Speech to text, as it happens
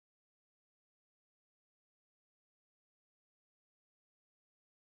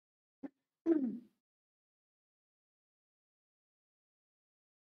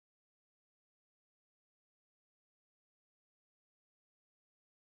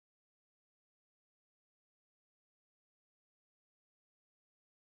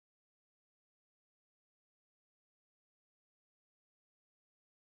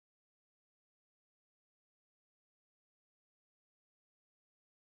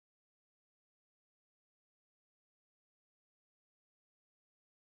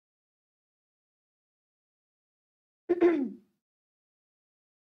Hello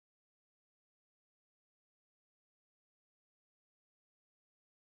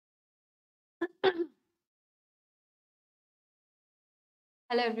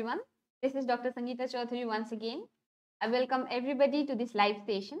everyone, this is Dr. Sangeeta Chaudhary once again. I welcome everybody to this live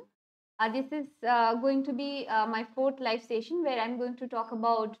session. This is going to be my fourth live session where I'm going to talk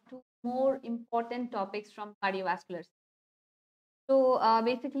about two more important topics from cardiovascular. So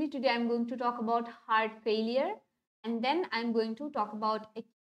basically today I'm going to talk about heart failure and then I'm going to talk about acute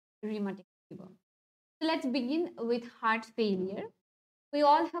rheumatic fever. So let's begin with heart failure. We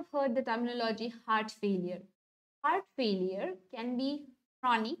all have heard the terminology heart failure. Heart failure can be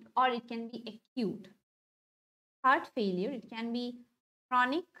chronic or it can be acute. Heart failure, it can be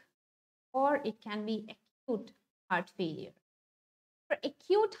chronic or it can be acute heart failure. For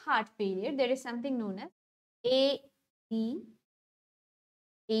acute heart failure, there is something known as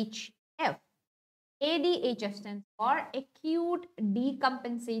ADHF. ADHF stands for acute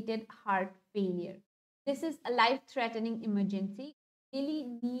decompensated heart failure. This is a life-threatening emergency. We really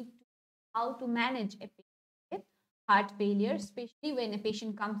need to know how to manage a patient with heart failure, especially when a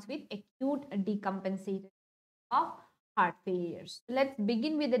patient comes with acute decompensated of heart failures. So let's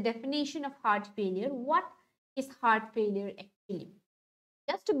begin with the definition of heart failure. What is heart failure actually?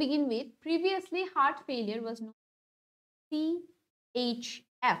 Just to begin with, previously heart failure was known as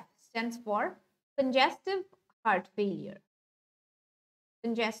CHF, stands for congestive heart failure.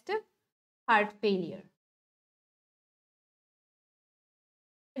 Congestive heart failure.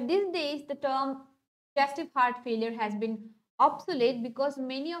 But these days, the term congestive heart failure has been obsolete because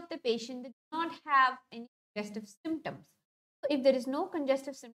many of the patients do not have any congestive symptoms. So if there is no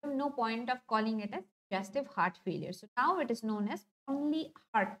congestive symptom, no point of calling it as congestive heart failure. So now it is known as only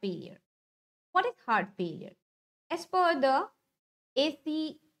heart failure. What is heart failure? As per the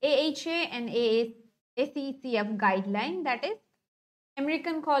AHA and ACCF guideline, that is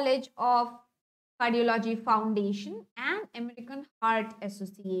American College of Cardiology Foundation and American Heart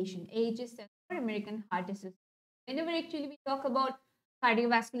Association. AHA stands for American Heart Association. Whenever actually we talk about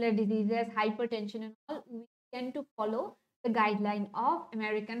cardiovascular diseases, hypertension and all, we tend to follow the guideline of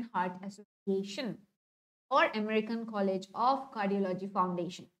American Heart Association or American College of Cardiology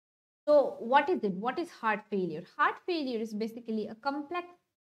Foundation. So what is it? What is heart failure? Heart failure is basically a complex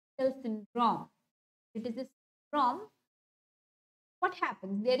syndrome. It is a syndrome. What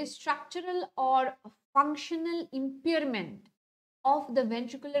happens? There is structural or functional impairment of the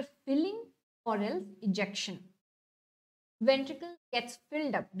ventricular filling or else ejection. Ventricle gets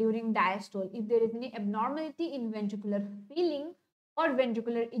filled up during diastole. If there is any abnormality in ventricular filling or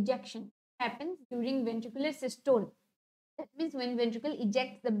ventricular ejection, it happens during ventricular systole. That means when ventricle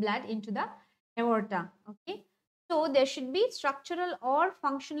ejects the blood into the aorta. Okay. So there should be structural or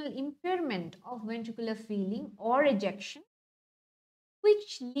functional impairment of ventricular filling or ejection,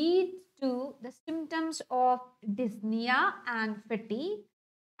 which leads to the symptoms of dyspnea and fatigue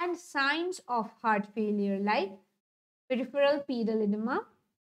and signs of heart failure like peripheral pedal edema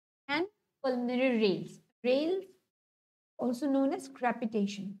and pulmonary rales. Rales also known as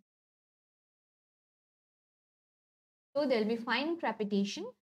crepitation. So there will be fine crepitation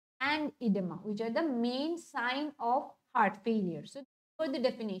and edema, which are the main sign of heart failure. So for the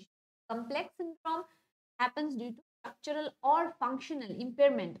definition, complex syndrome happens due to structural or functional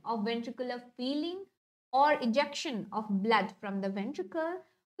impairment of ventricular filling or ejection of blood from the ventricle,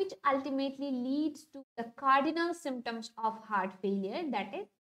 which ultimately leads to the cardinal symptoms of heart failure, that is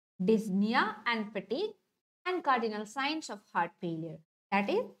dyspnea and fatigue, and cardinal signs of heart failure, that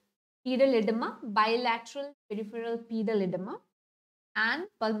is pedal edema, bilateral peripheral pedal edema, and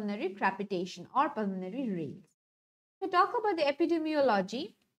pulmonary crepitation or pulmonary rales. To talk about the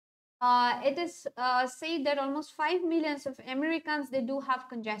epidemiology, it is said that almost 5 millions of Americans, they do have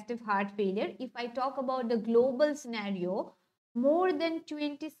congestive heart failure. If I talk about the global scenario, more than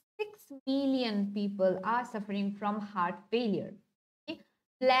 26 million people are suffering from heart failure. Okay?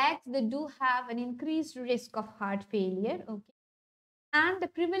 Blacks, they do have an increased risk of heart failure. Okay? And the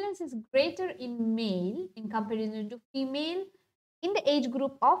prevalence is greater in male in comparison to female in the age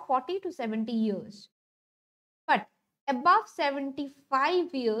group of 40 to 70 years. But above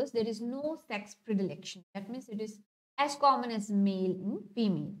 75 years, there is no sex predilection. That means it is as common as male in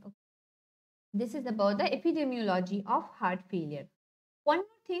female. Okay. This is about the epidemiology of heart failure. One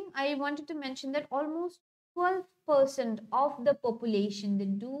more thing I wanted to mention, that almost 12% of the population, they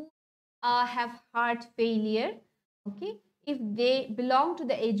do have heart failure. Okay, if they belong to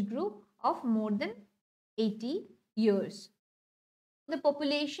the age group of more than 80 years. The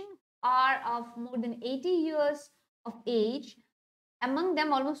population are of more than 80 years of age. Among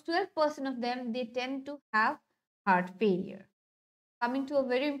them, almost 12% of them, they tend to have heart failure. Coming to a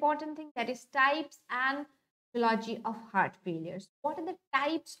very important thing, that is types and physiology of heart failures. What are the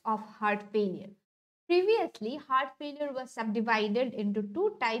types of heart failure? Previously, heart failure was subdivided into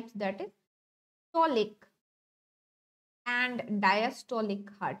two types, that is systolic and diastolic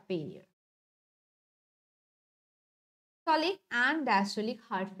heart failure. Systolic and diastolic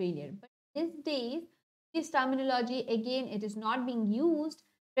heart failure. But these days, this terminology again, it is not being used.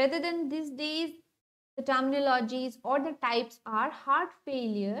 Rather than these days, the terminologies or the types are heart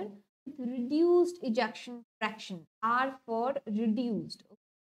failure with reduced ejection fraction. R for reduced.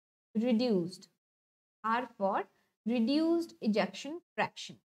 Reduced. R for reduced ejection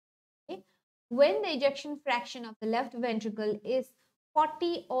fraction. Okay? When the ejection fraction of the left ventricle is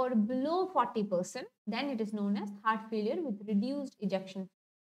 40 or below 40%, then it is known as heart failure with reduced ejection.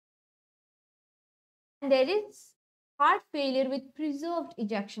 And there is heart failure with preserved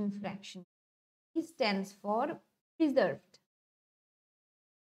ejection fraction. It stands for preserved.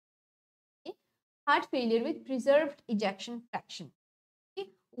 Okay? Heart failure with preserved ejection fraction. Okay?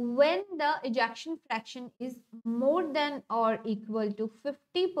 When the ejection fraction is more than or equal to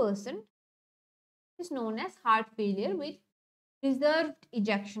 50%, is known as heart failure with preserved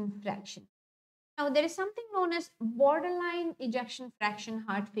ejection fraction. Now, there is something known as borderline ejection fraction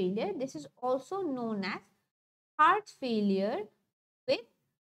heart failure. This is also known as heart failure with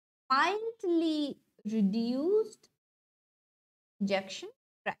mildly reduced ejection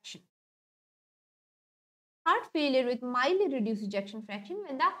fraction. Heart failure with mildly reduced ejection fraction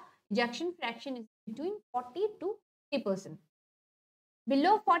when the ejection fraction is between 40 to 50%.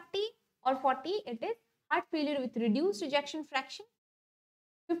 Below 40 or 40, it is heart failure with reduced ejection fraction.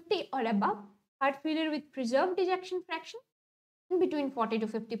 50 or above, heart failure with preserved ejection fraction. In between 40 to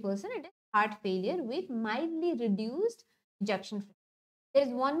 50%, it is heart failure with mildly reduced ejection fraction. There is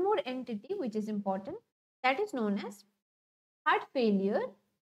one more entity which is important, that is known as heart failure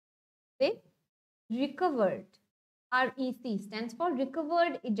with recovered. REC stands for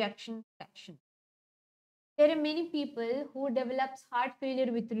recovered ejection fraction. There are many people who develops heart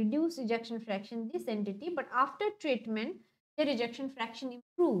failure with reduced ejection fraction, this entity, but after treatment, their ejection fraction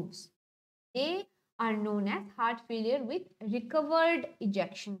improves. They are known as heart failure with recovered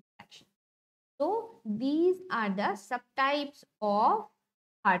ejection fraction. So these are the subtypes of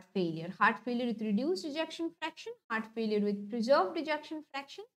heart failure. Heart failure with reduced ejection fraction, heart failure with preserved ejection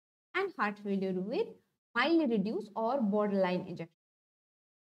fraction, and heart failure with mildly reduced or borderline ejection.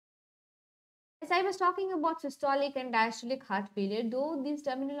 As I was talking about systolic and diastolic heart failure, though these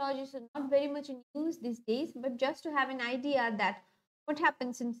terminologies are not very much in use these days, but just to have an idea that what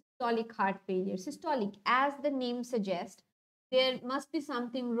happens in systolic heart failure. Systolic, as the name suggests, there must be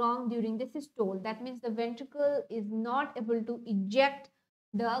something wrong during the systole. That means the ventricle is not able to eject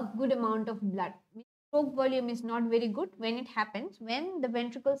the good amount of blood. Stroke volume is not very good when it happens when the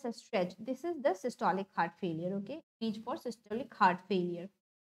ventricles are stretched. This is the systolic heart failure. Okay, speech for systolic heart failure.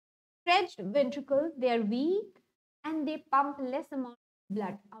 Stretched ventricles, they are weak and they pump less amount of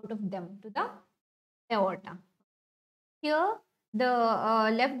blood out of them to the aorta. Here, the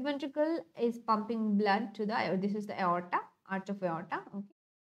left ventricle is pumping blood to the, this is the aorta, arch of aorta. Okay.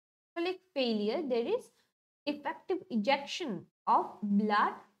 Systolic failure, there is effective ejection of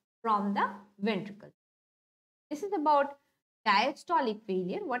blood from the ventricle. This is about diastolic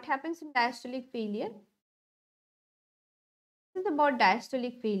failure. What happens in diastolic failure? This is about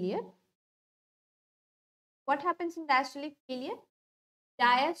diastolic failure. What happens in diastolic failure?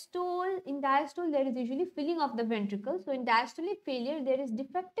 In diastole, there is usually filling of the ventricle. So in diastolic failure, there is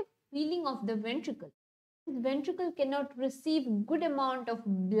defective filling of the ventricle. This ventricle cannot receive good amount of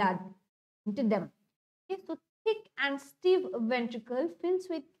blood into them. Okay, so thick and stiff ventricle fills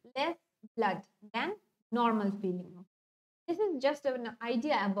with less blood than normal filling. This is just an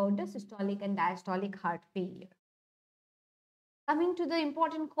idea about the systolic and diastolic heart failure. Coming to the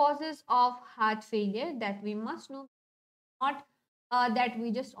important causes of heart failure that we must know, not that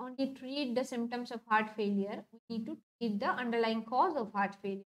we just only treat the symptoms of heart failure, we need to treat the underlying cause of heart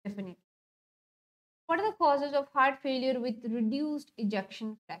failure, definitely. What are the causes of heart failure with reduced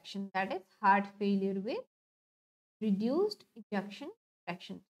ejection fraction? That is heart failure with reduced ejection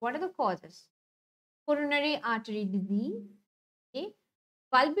fraction. What are the causes? Coronary artery disease, okay?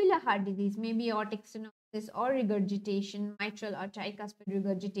 Valvular heart disease, maybe aortic stenosis or regurgitation, mitral or tricuspid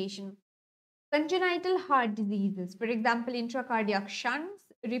regurgitation. Congenital heart diseases, for example, intracardiac shunts,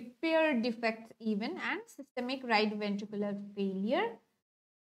 repair defects even, and systemic right ventricular failure.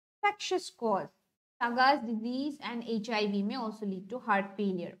 Infectious cause, Chagas disease and HIV may also lead to heart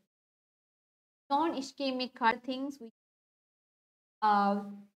failure. Non-ischemic heart things which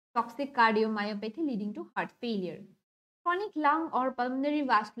toxic cardiomyopathy leading to heart failure. Chronic lung or pulmonary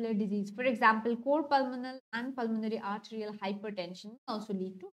vascular disease, for example, core pulmonal and pulmonary arterial hypertension, also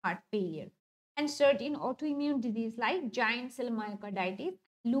lead to heart failure. And certain autoimmune disease like giant cell myocarditis,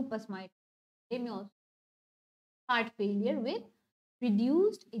 lupus myositis, they may also heart failure with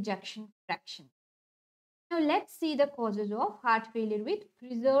reduced ejection fraction. Now let's see the causes of heart failure with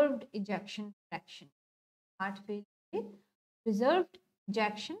preserved ejection fraction. Heart failure with preserved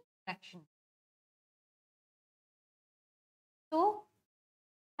ejection fraction. So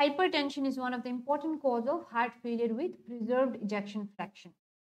hypertension is one of the important cause of heart failure with preserved ejection fraction.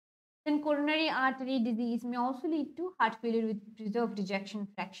 Then coronary artery disease may also lead to heart failure with preserved ejection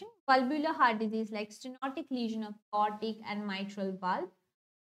fraction. Valvular heart disease like stenotic lesion of aortic and mitral valve.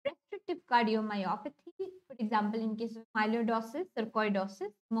 Restrictive cardiomyopathy, for example, in case of myelorrhosis,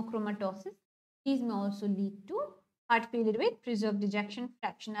 sarcoidosis, hemochromatosis, these may also lead to heart failure with preserved ejection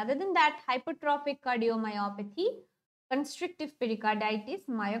fraction. Other than that, hypertrophic cardiomyopathy, constrictive pericarditis,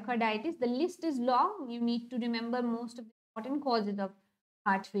 myocarditis, the list is long. You need to remember most of the important causes of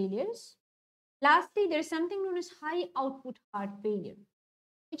heart failures. Lastly, there is something known as high output heart failure,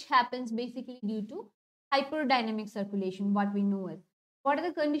 which happens basically due to hyperdynamic circulation, what we know as. What are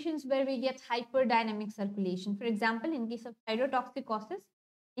the conditions where we get hyperdynamic circulation? For example, in case of thyrotoxicosis,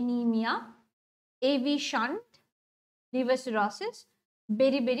 anemia, AV shunt, liver cirrhosis,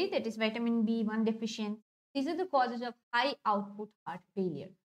 beriberi, that is vitamin B1 deficiency. These are the causes of high output heart failure.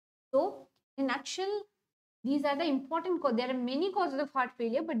 So, in a nutshell, these are the important causes. There are many causes of heart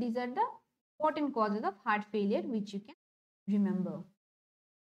failure, but these are the important causes of heart failure which you can remember.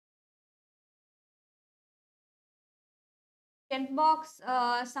 Chat box,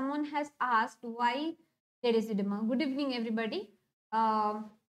 someone has asked why there is edema. Good evening, everybody.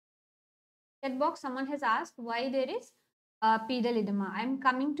 Chat box, someone has asked why there is pedal edema. I'm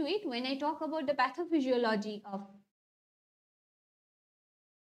coming to it when I talk about the pathophysiology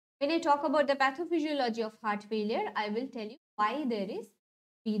of heart failure. I will tell you why there is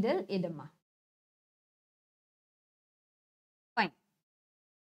pedal edema. Fine.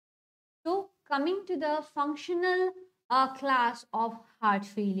 So coming to the functional class of heart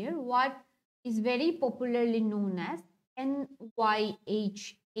failure, what is very popularly known as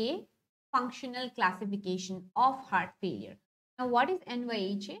NYHA, functional classification of heart failure. Now, what is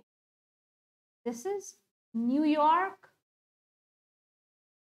NYHA? This is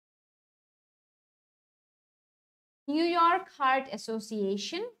New York Heart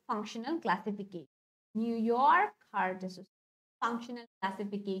Association functional classification. New York Heart Association functional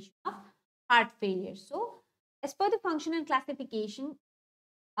classification of heart failure. So, as per the functional classification,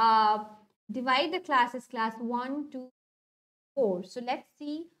 uh, divide the classes class 1 to 4. So, let's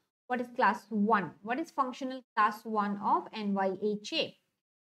see what is class 1. What is functional class 1 of NYHA?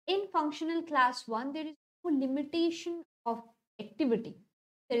 In functional class 1, there is no limitation of activity.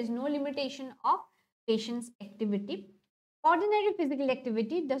 There is no limitation of patient's activity. Ordinary physical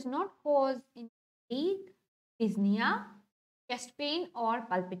activity does not cause fatigue, dyspnea, chest pain, or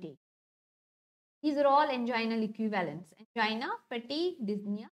palpitation. These are all anginal equivalents. Angina, fatigue,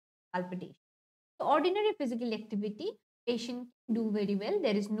 dyspnea, palpitation. So ordinary physical activity, patient can do very well.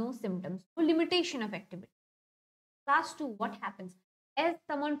 There is no symptoms, no limitation of activity. Class 2, what happens? As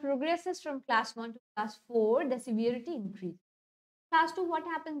someone progresses from class 1 to class 4, the severity increases. Class 2, what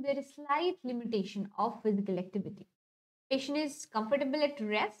happens? There is slight limitation of physical activity. Patient is comfortable at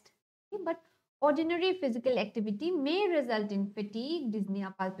rest, but ordinary physical activity may result in fatigue,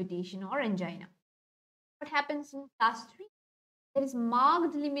 dyspnea, palpitation, or angina. What happens in class 3? There is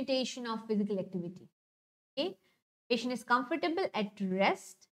marked limitation of physical activity. Okay, patient is comfortable at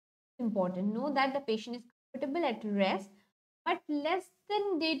rest. Important. Know that the patient is comfortable at rest, but less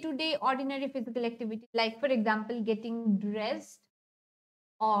than day-to-day ordinary physical activity, like for example, getting dressed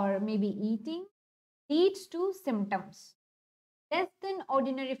or maybe eating, leads to symptoms. Less than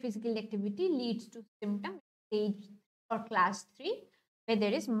ordinary physical activity leads to symptom stage or class 3, where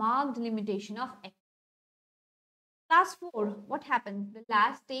there is marked limitation of activity. Class 4, what happens? The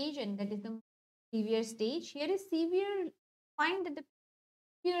last stage, and that is the severe stage. Here is severe, find that the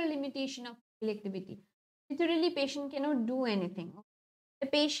severe limitation of physical activity. Literally, patient cannot do anything. The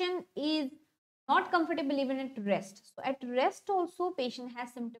patient is not comfortable even at rest. So at rest also, patient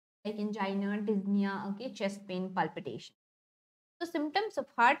has symptoms like angina, dyspnea, okay, chest pain, palpitation. So symptoms of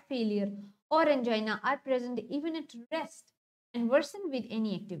heart failure or angina are present even at rest and worsen with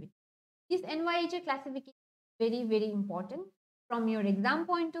any activity. This NYHA classification is very, very important from your exam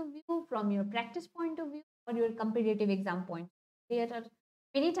point of view, from your practice point of view, or your competitive exam point. There are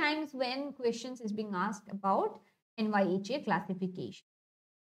many times when questions is being asked about NYHA classification.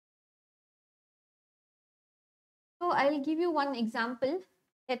 I'll give you one example.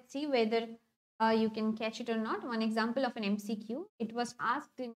 Let's see whether you can catch it or not. One example of an MCQ. It was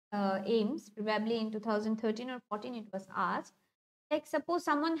asked in AIMS, probably in 2013 or 14. It was asked, like, suppose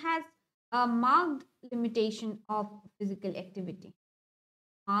someone has a marked limitation of physical activity.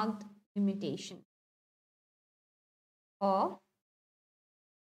 Marked limitation of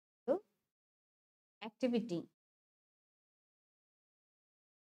the activity.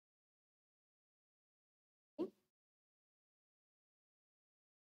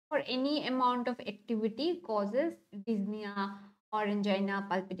 For any amount of activity causes dyspnea or angina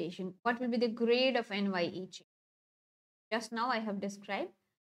palpitation. What will be the grade of NYHA? Just now I have described.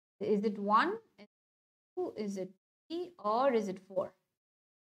 Is it 1, is it 2, is it 3, or is it 4?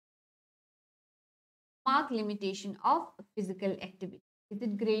 Mark limitation of physical activity. Is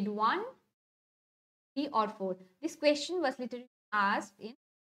it grade 1, 3, or 4? This question was literally asked in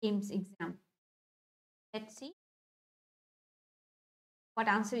AIMS exam. Let's see what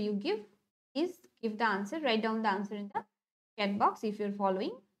answer you give. Please give the answer. Write down the answer in the chat box if you're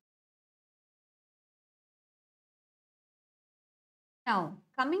following. Now,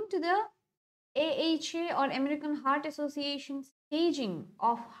 coming to the AHA or American Heart Association staging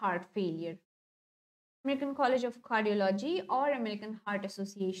of heart failure. American College of Cardiology or American Heart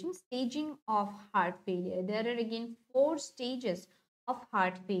Association staging of heart failure. There are again 4 stages of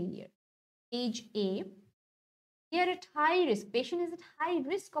heart failure. Stage A, they are at high risk. Patient is at high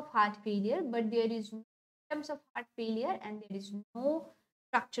risk of heart failure, but there is no symptoms of heart failure and there is no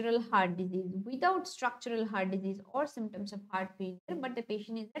structural heart disease. Without structural heart disease or symptoms of heart failure, but the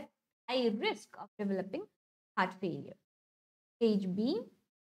patient is at high risk of developing heart failure. Stage B,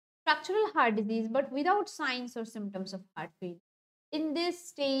 structural heart disease but without signs or symptoms of heart failure. In this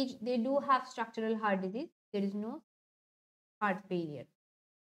stage, they do have structural heart disease. There is no heart failure.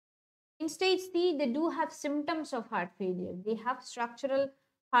 In stage C, they do have symptoms of heart failure. They have structural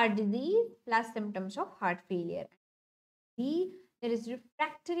heart disease plus symptoms of heart failure. D, there is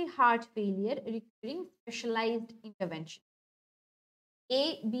refractory heart failure requiring specialized intervention.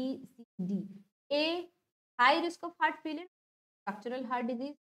 A, B, C, D. A, high risk of heart failure, structural heart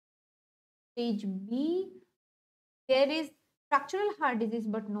disease. Stage B, there is structural heart disease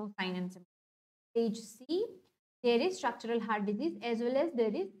but no sign and symptoms. Stage C, there is structural heart disease as well as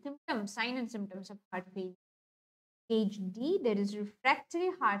there is symptoms, sign and symptoms of heart failure. Stage D, there is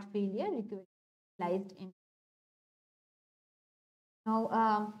refractory heart failure recognized in.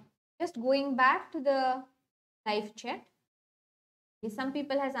 Now, just going back to the live chat, some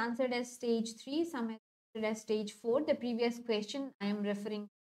people has answered as stage 3, some has answered as stage 4. The previous question I am referring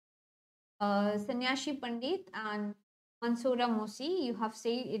Sanyashi Pandit and Mansoora Mosi, you have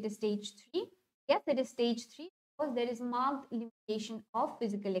said it is stage 3. Yes, it is stage 3 because there is marked limitation of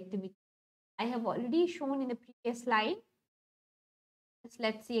physical activity. I have already shown in the previous slide.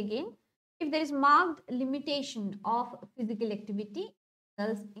 Let's see again. If there is marked limitation of physical activity,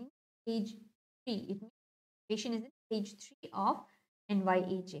 results in stage 3. It means patient is in stage 3 of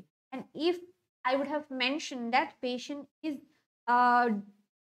NYHA. And if I would have mentioned that uh,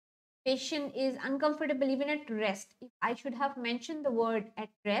 patient is uncomfortable even at rest, if I should have mentioned the word at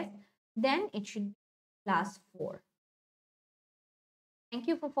rest, then it should be class 4. Thank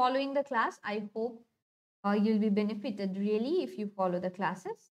you for following the class. I hope you'll be benefited really if you follow the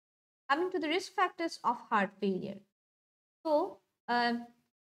classes. Coming to the risk factors of heart failure. So,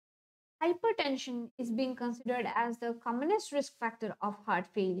 hypertension is being considered as the commonest risk factor of heart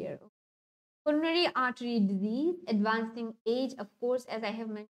failure. Coronary artery disease, advancing age, of course, as I have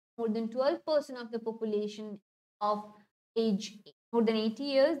mentioned, more than 12% of the population of age more than 80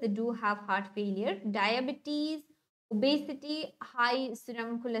 years, they do have heart failure. Diabetes, obesity, high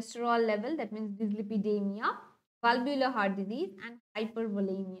serum cholesterol level, that means dyslipidemia, valvular heart disease, and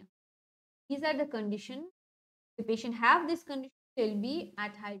hypervolemia. These are the conditions. If the patient have this condition, they will be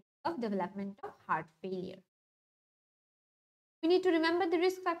at high risk of development of heart failure. We need to remember the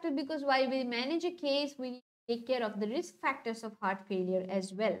risk factor because while we manage a case, we need to take care of the risk factors of heart failure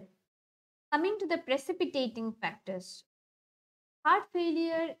as well. Coming to the precipitating factors, heart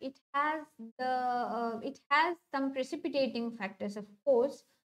failure, it has some precipitating factors, of course,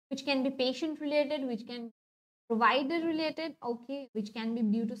 which can be patient related, which can be provider related, okay, which can be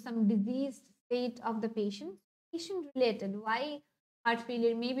due to some diseased state of the patient. Patient related, why heart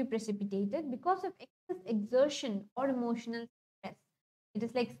failure may be precipitated because of excess exertion or emotional stress. It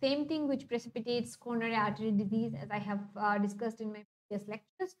is like same thing which precipitates coronary artery disease, as I have discussed in my previous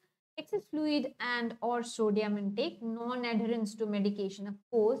lectures. Excess fluid and or sodium intake, non-adherence to medication. Of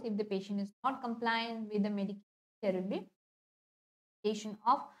course, if the patient is not compliant with the medication, there will be patient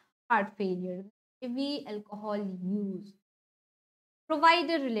of heart failure. heavy alcohol use.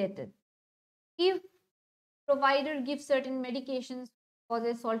 Provider related. If provider gives certain medications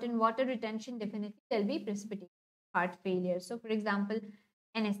causes salt and water retention, definitely there'll be precipitation heart failure. So for example,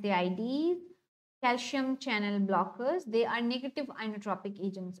 NSAIDs, calcium channel blockers, they are negative inotropic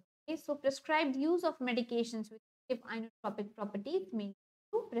agents. Okay, so prescribed use of medications with negative inotropic properties may lead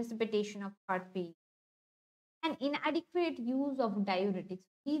to precipitation of heart failure. And inadequate use of diuretics,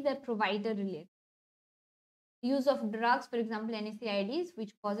 these are provider related. Use of drugs, for example, NSAIDs,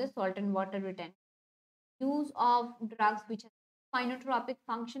 which causes salt and water retention. Use of drugs which have inotropic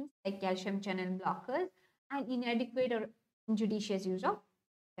functions like calcium channel blockers, and inadequate or injudicious use of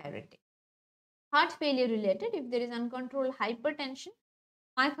diuretics. Heart failure related, if there is uncontrolled hypertension,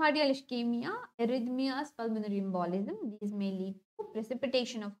 myocardial ischemia, arrhythmias, pulmonary embolism, these may lead to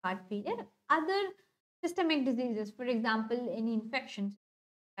precipitation of heart failure. Other systemic diseases, for example, any infections,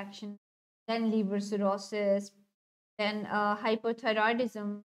 then liver cirrhosis, then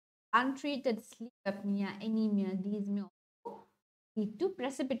hypothyroidism, untreated sleep apnea, anemia, these may also lead to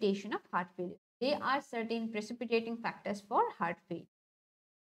precipitation of heart failure. They are certain precipitating factors for heart failure.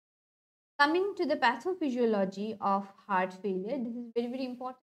 Coming to the pathophysiology of heart failure, this is very, very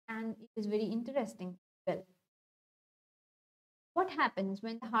important and it is very interesting. Well, what happens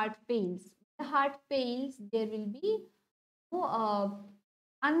when the heart fails? When the heart fails, there will be no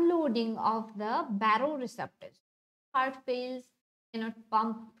unloading of the baroreceptors. Heart fails, cannot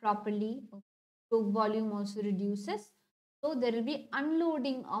pump properly, stroke volume also reduces. So there will be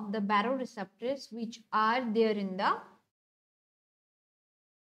unloading of the baroreceptors which are there in the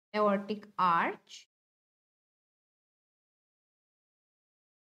aortic arch.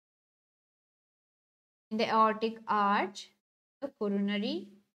 In the aortic arch, the coronary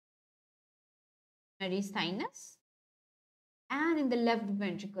sinus, and in the left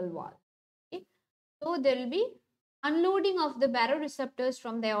ventricle wall. Okay. So there will be unloading of the baroreceptors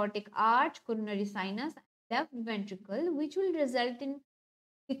from the aortic arch, coronary sinus, left ventricle, which will result in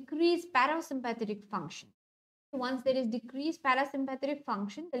decreased parasympathetic function. Once there is decreased parasympathetic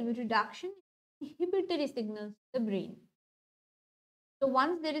function, there will be reduction in inhibitory signals in the brain. So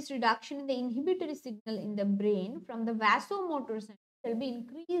once there is reduction in the inhibitory signal in the brain from the vasomotor center, there will be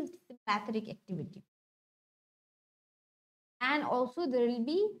increased sympathetic activity. And also there will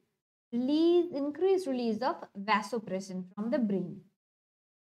be increased release of vasopressin from the brain.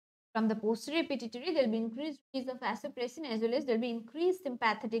 From the posterior pituitary, there will be increased release of vasopressin as well as there will be increased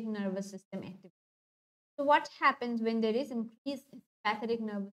sympathetic nervous system activity. So what happens when there is increased sympathetic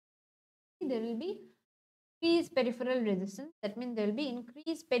nervous system? There will be increased peripheral resistance. That means there will be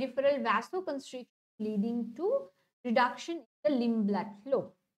increased peripheral vasoconstriction leading to reduction in the limb blood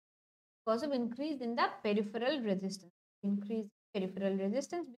flow because of increase in the peripheral resistance. Increased peripheral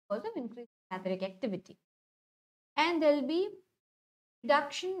resistance because of increased sympathetic activity. And there will be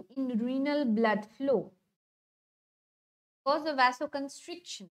reduction in renal blood flow because of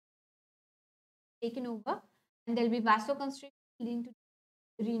vasoconstriction taken over, and there will be vasoconstriction leading to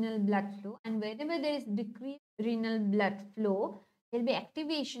renal blood flow. And whenever there is decreased renal blood flow, there will be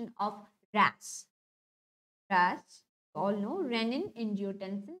activation of RAS. RAS, you all know, renin,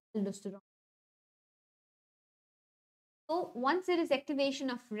 angiotensin, aldosterone. So once there is activation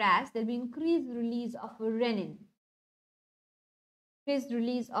of RAS, there will be increased release of renin. Increased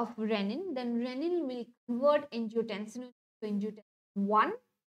release of renin, then renin will convert angiotensin to angiotensin 1.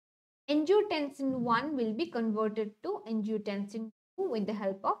 Angiotensin 1 will be converted to angiotensin 2 with the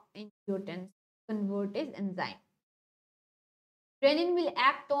help of angiotensin convertase enzyme. Renin will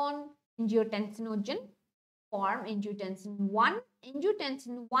act on angiotensinogen, form angiotensin 1.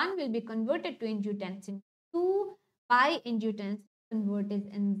 Angiotensin 1 will be converted to angiotensin 2 by angiotensin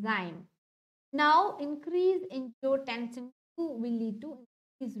convertase enzyme. Now, increased angiotensin 2 will lead to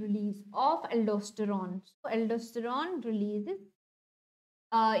increased release of aldosterone. So, aldosterone release is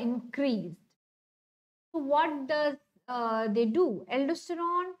increased. So, what does they do?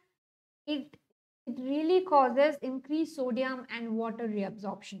 Aldosterone, it really causes increased sodium and water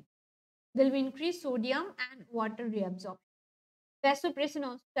reabsorption. There will be increased sodium and water reabsorption. Vasopressin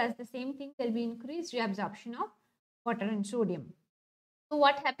also does the same thing. There will be increased reabsorption of water and sodium. So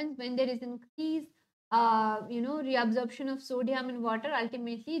what happens when there is increased, reabsorption of sodium and water?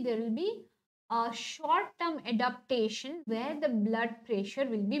 Ultimately, there will be a short-term adaptation where the blood pressure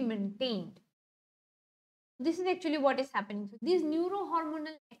will be maintained. This is actually what is happening. So this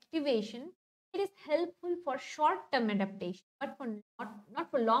neurohormonal activation, it is helpful for short-term adaptation, but for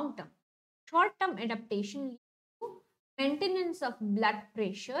not for long-term. Short-term adaptation leads to maintenance of blood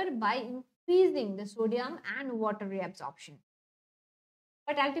pressure by increasing the sodium and water reabsorption.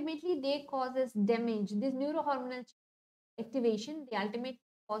 but ultimately they causes damage. This neurohormonal activation, they ultimately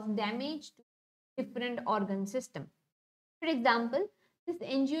cause damage to different organ system. For example, this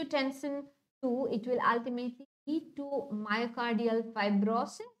angiotensin 2, it will ultimately lead to myocardial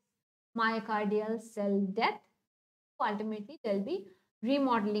fibrosis, myocardial cell death. Ultimately, there will be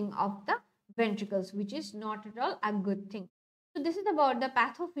remodeling of the ventricles, which is not at all a good thing. So this is about the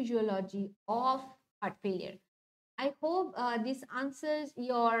pathophysiology of heart failure. I hope this answers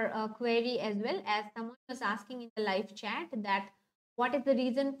your query, as well as someone was asking in the live chat that what is the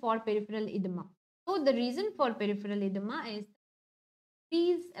reason for peripheral edema. So the reason for peripheral edema is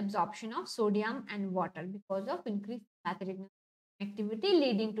increased absorption of sodium and water because of increased cathepsin activity,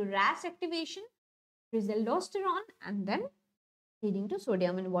 leading to RAS activation, aldosterone, and then leading to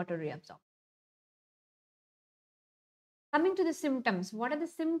sodium and water reabsorption. Coming to the symptoms, what are the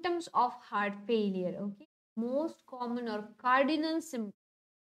symptoms of heart failure? Okay, most common or cardinal symptoms.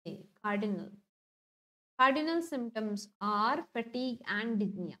 Cardinal symptoms are fatigue and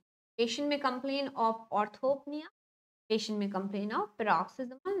dyspnea. Patient may complain of orthopnea. Patient may complain of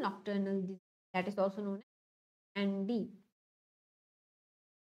paroxysmal nocturnal dyspnea. That is also known as ND.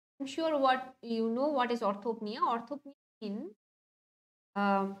 I'm sure what you know what is orthopnea. Orthopnea means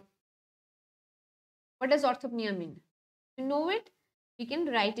um, what does orthopnea mean? You know it? We can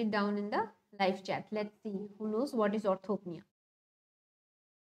write it down in the live chat. Let's see who knows what is orthopnea.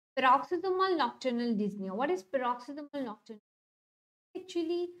 Paroxysmal nocturnal dyspnea. What is paroxysmal nocturnal?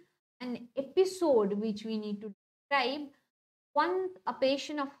 Actually, an episode which we need to describe once a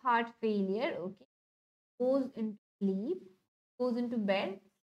patient of heart failure, okay, goes into sleep, goes into bed.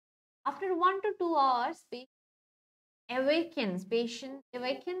 After 1 to 2 hours, patient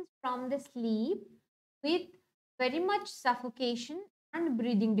awakens from the sleep with very much suffocation and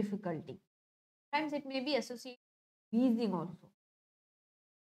breathing difficulty. Sometimes it may be associated with wheezing also.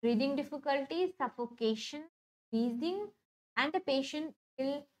 Breathing difficulty, suffocation, wheezing, and the patient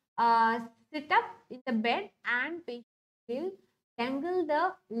will sit up in the bed and patient will dangle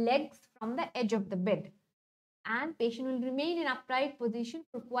the legs from the edge of the bed, and patient will remain in upright position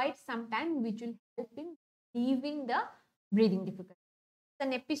for quite some time, which will help in relieving the breathing difficulty. It's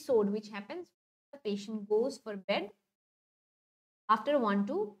an episode which happens when the patient goes for bed after 1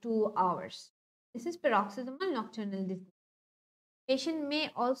 to 2 hours. This is paroxysmal nocturnal dyspnea. Patient may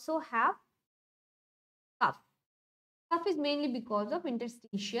also have cough. Cough is mainly because of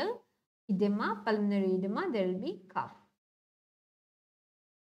interstitial edema, pulmonary edema, there will be cough.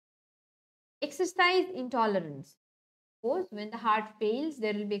 Exercise intolerance. Suppose when the heart fails,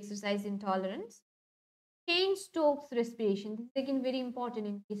 there will be exercise intolerance. Cheyne-Stokes respiration. This is again very important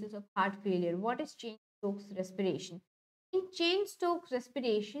in cases of heart failure. What is Cheyne-Stokes respiration? In Cheyne-Stokes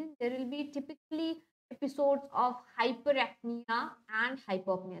respiration, there will be typically episodes of hyperapnea and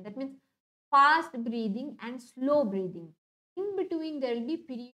hypopnea. That means fast breathing and slow breathing. In between, there will be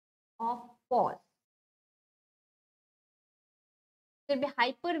periods of pause. There will be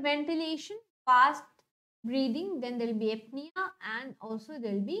hyperventilation, fast breathing, then there will be apnea, and also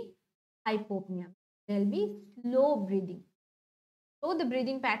there will be hypopnea. There will be slow breathing. So the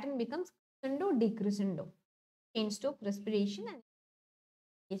breathing pattern becomes crescendo, decrescendo. Cheyne-Stokes respiration and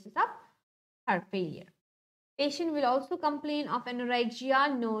cases of heart failure. Patient will also complain of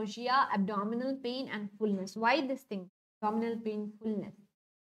anorexia, nausea, abdominal pain, and fullness. Why this thing? Abdominal pain, fullness.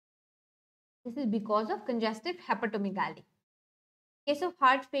 This is because of congestive hepatomegaly. In case of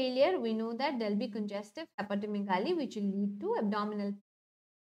heart failure, we know that there will be congestive hepatomegaly, which will lead to abdominal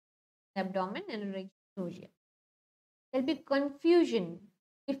abdomen, anorexia, nausea. There will be confusion,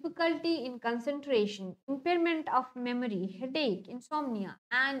 difficulty in concentration, impairment of memory, headache, insomnia,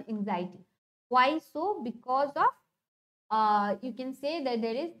 and anxiety. Why so? Because of you can say that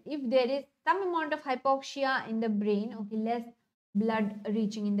if there is some amount of hypoxia in the brain, okay, less blood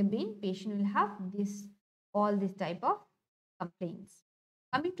reaching in the brain, patient will have all this type of complaints.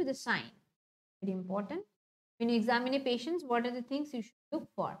 Coming to the sign, very important. When you examine a patient, what are the things you should look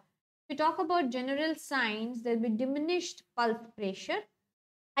for? If we talk about general signs, there will be diminished pulse pressure,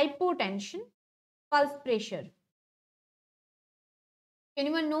 hypotension, pulse pressure. If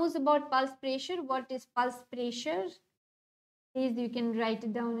anyone knows about pulse pressure, what is pulse pressure? Please, you can write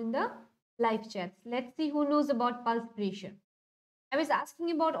it down in the live chats. Let's see who knows about pulse pressure. I was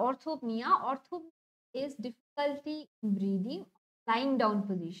asking about orthopnea. Orthopnea is difficulty in breathing, lying down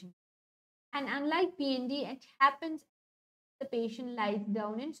position. And unlike PND, it happens the patient lies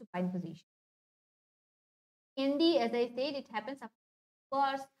down in supine position. PND, as I said, it happens after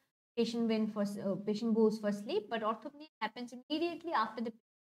course patient goes for sleep, but orthopnea happens immediately after the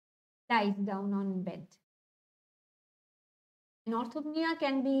lies down on bed. And orthopnea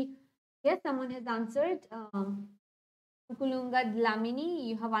can be, yes, someone has answered. Kulunga Dlamini,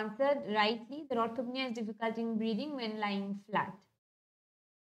 you have answered rightly that orthopnea is difficulty in breathing when lying flat.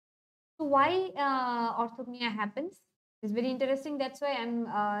 So why orthopnea happens? It's very interesting. That's why I'm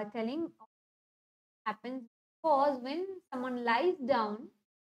telling happens because when someone lies down,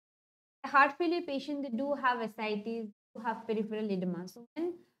 a heart failure patient, they do have ascites, do have peripheral edema. So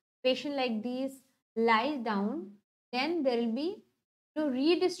when patient like this lies down, then there will be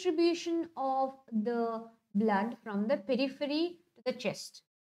redistribution of the blood from the periphery to the chest.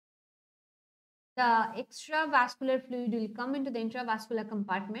 The extravascular fluid will come into the intravascular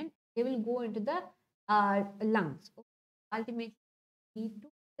compartment. They will go into the lungs. Ultimately, lead to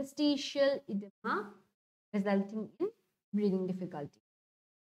interstitial edema, resulting in breathing difficulty.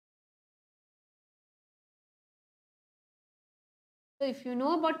 So if you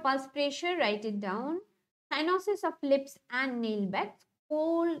know about pulse pressure, write it down. Cyanosis of lips and nail beds,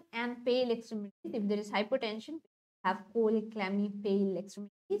 cold and pale extremities. If there is hypotension, have cold, clammy, pale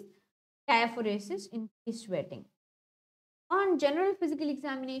extremities. Diaphoresis, increased sweating. On general physical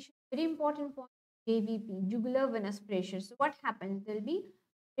examination, very important point, JVP, jugular venous pressure. So what happens? There will be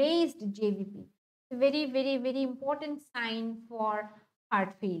raised JVP. A very, very, very important sign for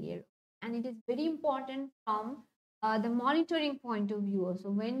heart failure. And it is very important from the monitoring point of view. So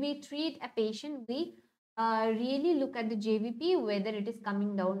when we treat a patient, we really look at the JVP, whether it is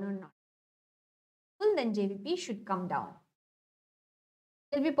coming down or not. Well, then JVP should come down.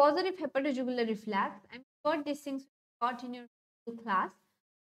 There will be positive hepatojugular reflux. I'm sure these things we taught in your class.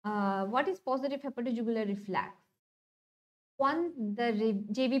 What is positive hepatojugular reflux? Once the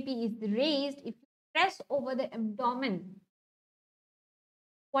JVP is raised, if you press over the abdomen,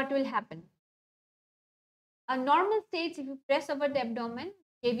 what will happen? A normal states, if you press over the abdomen,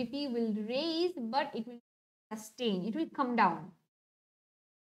 JVP will raise, but it will sustain, it will come down.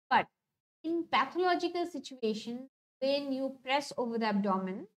 But in pathological situations, when you press over the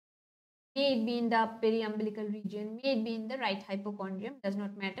abdomen, may it be in the periumbilical region, may it be in the right hypochondrium, does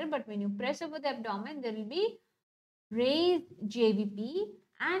not matter. But when you press over the abdomen, there will be raised JVP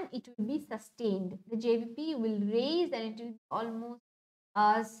and it will be sustained. The JVP will raise and it will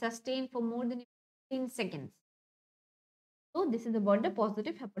almost sustain for more than 15 seconds. So this is about the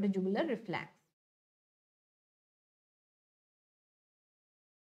positive hepatojugular reflux.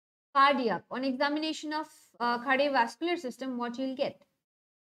 Cardiac. On examination of cardiovascular system, what you will get?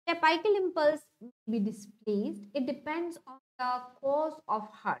 The apical impulse may be displaced. It depends on the cause of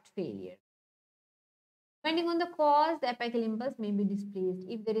heart failure. Depending on the cause, the apical impulse may be displaced.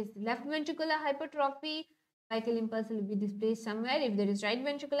 If there is left ventricular hypertrophy, apical impulse will be displaced somewhere. If there is right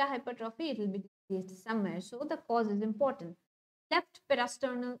ventricular hypertrophy, it will be displaced somewhere. So the cause is important. Left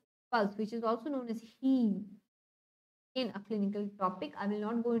parasternal pulse, which is also known as heave, in a clinical topic. I will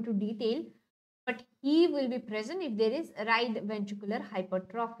not go into detail, but heave will be present if there is right ventricular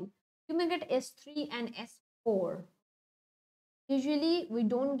hypertrophy. You may get S3 and S4. Usually, we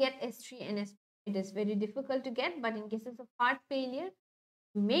don't get S3 and S4. It is very difficult to get, but in cases of heart failure,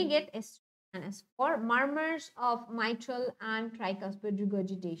 you may get S3 and S4. Murmurs of mitral and tricuspid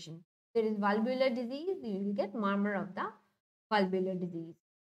regurgitation. There is valvular disease, you will get murmur of the valvular disease.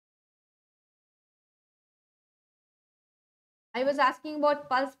 I was asking about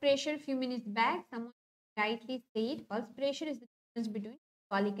pulse pressure a few minutes back. Someone rightly said pulse pressure is the difference between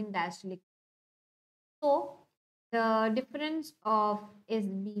systolic and diastolic. So, the difference of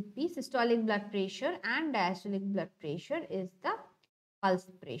SBP, systolic blood pressure, and diastolic blood pressure is the pulse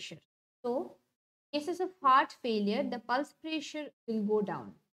pressure. So, cases of heart failure, the pulse pressure will go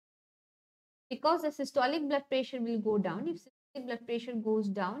down. Because the systolic blood pressure will go down. If systolic blood pressure goes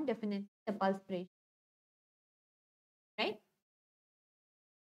down, definitely the pulse pressure, right?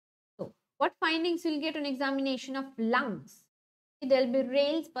 So, what findings you'll get on examination of lungs? There will be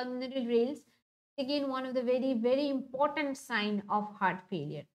rales, pulmonary rales. Again, one of the very, very important sign of heart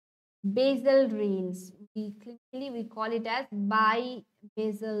failure. Basal rales. Clinically, we call it as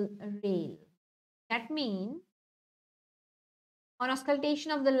bi-basal rale. That means on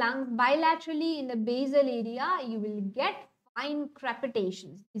auscultation of the lungs bilaterally in the basal area, you will get fine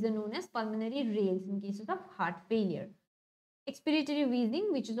crepitations. These are known as pulmonary rales in cases of heart failure. Expiratory wheezing,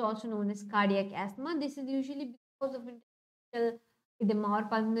 which is also known as cardiac asthma. This is usually because of interstitial edema or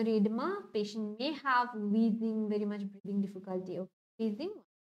pulmonary edema. Patient may have wheezing, very much breathing difficulty of wheezing,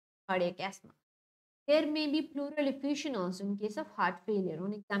 cardiac asthma. There may be pleural effusion also in case of heart failure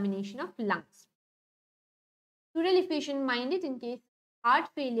on examination of lungs. Pleural effusion, mind it, in case of heart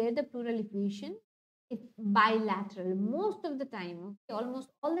failure, the pleural effusion is bilateral most of the time, okay? Almost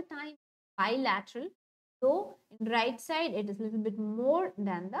all the time bilateral. So in right side, it is a little bit more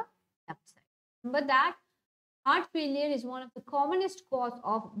than the left side. Remember that heart failure is one of the commonest cause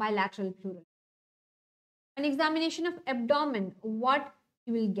of bilateral pleural. An examination of abdomen, what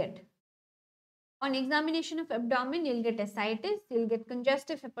you will get? On examination of abdomen, you'll get ascites, you'll get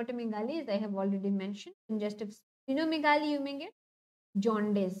congestive hepatomegaly, as I have already mentioned. Congestive splenomegaly, you may get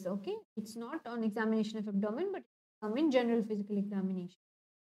jaundice. Okay, it's not on examination of abdomen, but come in general physical examination.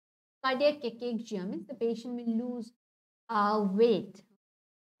 Cardiac cachexia means the patient will lose weight.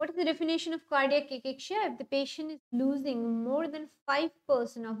 What is the definition of cardiac cachexia? If the patient is losing more than 5%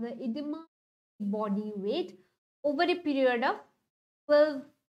 of the edema body weight over a period of 12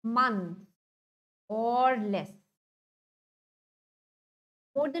 months or less.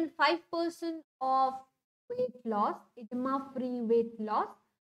 More than 5% of weight loss, edema-free weight loss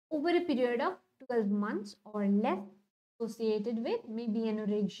over a period of 12 months or less, associated with maybe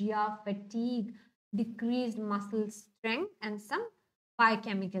anorexia, fatigue, decreased muscle strength, and some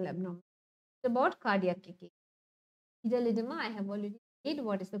biochemical abnormality. About cardiac cachexia. Pedal edema, I have already said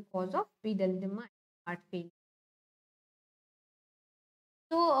what is the cause of pedal edema and heart failure.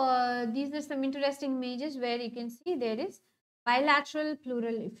 So these are some interesting images where you can see there is bilateral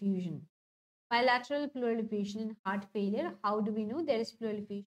pleural effusion. Bilateral pleural effusion in heart failure. How do we know there is pleural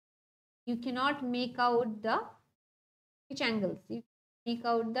effusion? You cannot make out the which angles. You make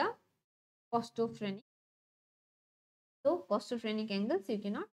out the postophrenic. So postophrenic angles you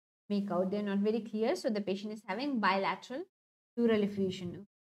cannot make out. They are not very clear. So the patient is having bilateral pleural effusion.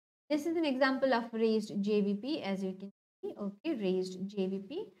 This is an example of raised JVP, as you can see. Okay, raised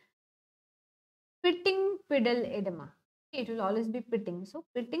JVP. Pitting pedal edema. It will always be pitting. So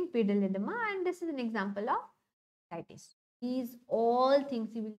pitting pedal edema, and this is an example of ascites. These all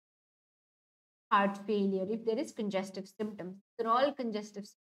things you will heart failure if there is congestive symptoms. They're all congestive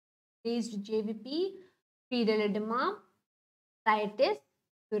symptoms. Raised JVP, pedal edema, ascites,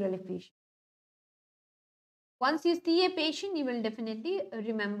 pleural effusion. Once you see a patient, you will definitely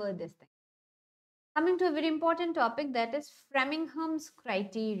remember this thing. Coming to a very important topic, that is Framingham's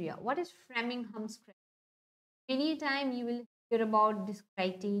criteria. What is Framingham's criteria? Many time you will hear about this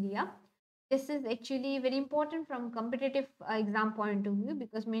criteria. This is actually very important from competitive exam point of view,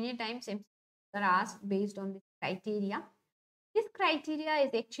 because many times are asked based on this criteria. This criteria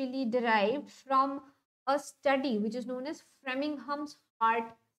is actually derived from a study which is known as Framingham's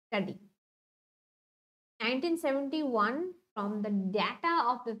heart study. 1971, from the data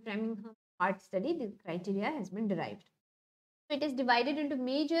of the Framingham heart study, this criteria has been derived. So it is divided into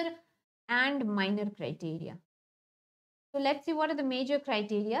major and minor criteria. So let's see what are the major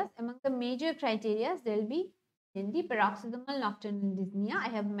criteria. Among the major criteria, there will be in the paroxysmal nocturnal dyspnea. I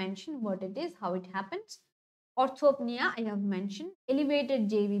have mentioned what it is, how it happens. Orthopnea, I have mentioned. Elevated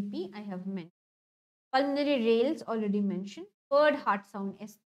JVP, I have mentioned. Pulmonary rales, already mentioned. Third heart sound,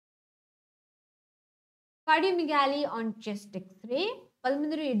 cardiomegaly on chest X-ray,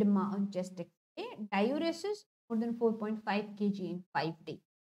 pulmonary edema on chest X-ray, diuresis more than 4.5 kg in 5 days.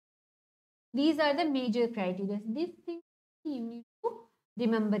 These are the major criteria. These things you need to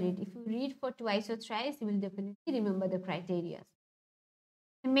remember it. If you read for twice or thrice, you will definitely remember the criteria.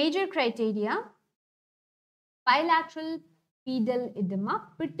 The major criteria: bilateral pedal edema,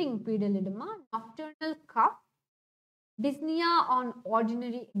 pitting pedal edema, nocturnal cough, dyspnea on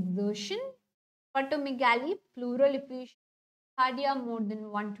ordinary exertion, hepatomegaly, pleural effusion, cardia more than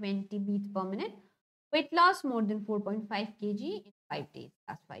 120 beats per minute, weight loss more than 4.5 kg in 5 days,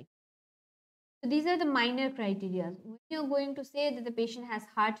 last 5. So these are the minor criteria. When you're going to say that the patient has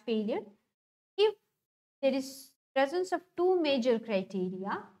heart failure, if there is presence of two major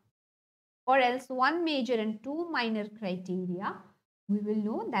criteria or else one major and two minor criteria, we will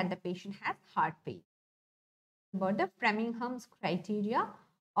know that the patient has heart failure. About the Framingham's criteria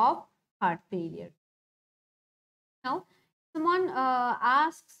of heart failure. Now, someone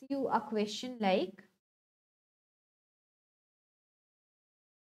asks you a question like,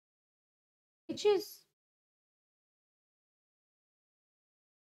 which is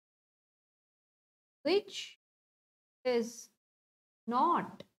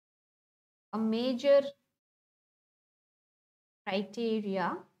not a major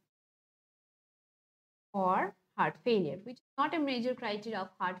criteria for heart failure, which is not a major criteria of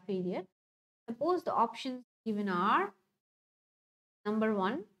heart failure. Suppose the options given are: number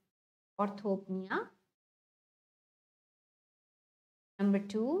 1, orthopnea; number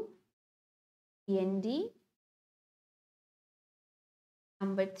 2, END;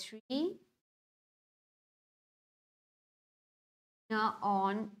 number 3,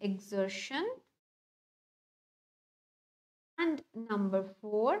 on exertion; and number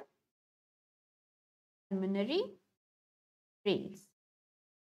 4, pulmonary rails.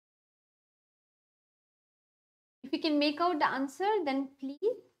 If you can make out the answer, then please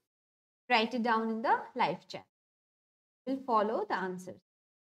write it down in the live chat. We'll follow the answers.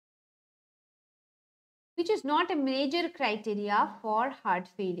 Which is not a major criteria for heart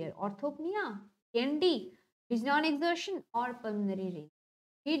failure? Orthopnea, ND, non-exertion, or pulmonary rate?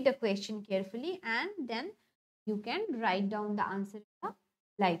 Read the question carefully and then you can write down the answer in the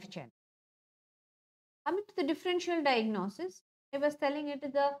live chat. Coming to the differential diagnosis, I was telling it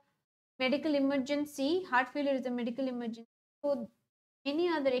is a medical emergency. Heart failure is a medical emergency. So any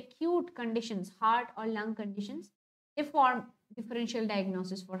other acute conditions, heart or lung conditions, they form differential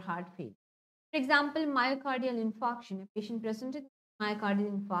diagnosis for heart failure. For example, myocardial infarction. A patient presented with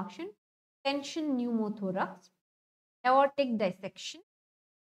myocardial infarction, tension pneumothorax, aortic dissection,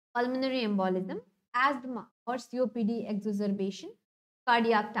 pulmonary embolism, asthma or COPD exacerbation,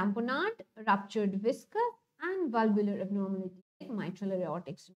 cardiac tamponade, ruptured viscus, and valvular abnormality like mitral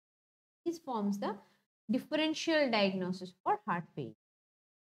aortic stenosis. This forms the differential diagnosis for heart failure.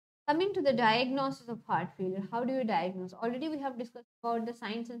 Coming to the diagnosis of heart failure, how do you diagnose? Already we have discussed about the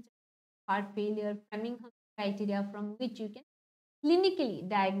signs and symptoms of heart failure, Framingham criteria from which you can clinically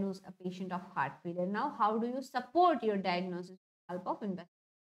diagnose a patient of heart failure. Now, how do you support your diagnosis with the help of investigation?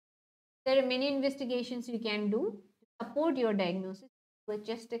 There are many investigations you can do to support your diagnosis. Do a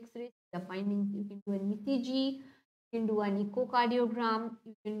chest X-ray, the findings. You can do an ECG, you can do an echocardiogram,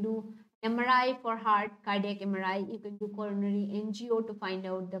 you can do MRI for heart, cardiac MRI, you can do coronary angio to find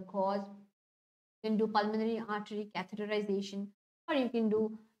out the cause, you can do pulmonary artery catheterization, or you can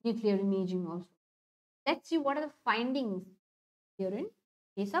do nuclear imaging also. Let's see what are the findings here in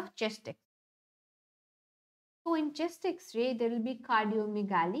case of chest X-ray. So in chest X-ray, there will be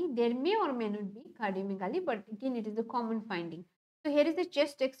cardiomegaly. There may or may not be cardiomegaly, but again, it is a common finding. So here is the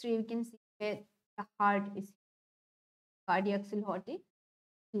chest X-ray. You can see where the heart is cardiac silhouette.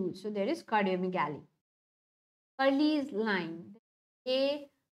 So there is cardiomegaly. Curly's line, A,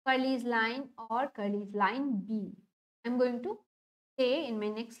 Curly's line, or Curly's line B. I'm going to say in my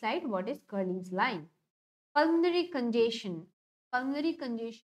next slide what is Curly's line. Pulmonary congestion. Pulmonary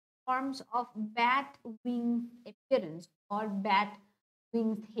congestion forms of bat wings appearance or bat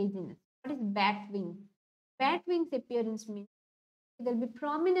wings haziness. What is bat wings? Bat wings appearance means there will be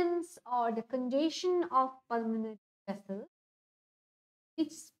prominence or the congestion of pulmonary vessels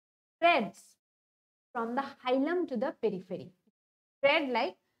which spreads from the hilum to the periphery. Spread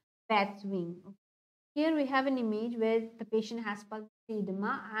like bat's wing. Here we have an image where the patient has pulmonary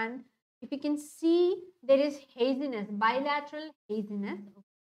edema, and if you can see there is haziness, bilateral haziness,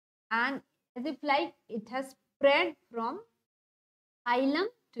 and as if like it has spread from hilum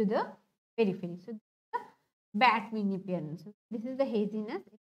to the periphery. So this is the bat wing appearance. So this is the haziness.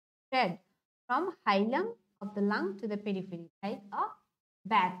 It spread from hilum of the lung to the periphery like a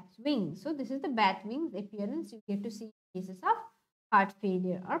bat's wing. So this is the bat wings appearance you get to see in cases of heart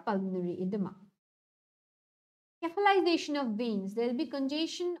failure or pulmonary edema. Cephalization of veins. There will be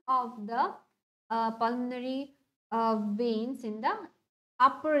congestion of the pulmonary veins in the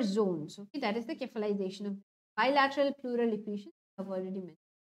upper zones. Okay, that is the cephalization of bilateral pleural effusion. I've already mentioned.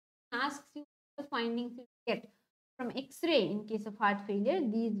 Asks you the findings you get from X-ray in case of heart failure.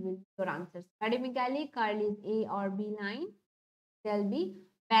 These will be your answers. Cardiomegaly, Carly's A or B line. There will be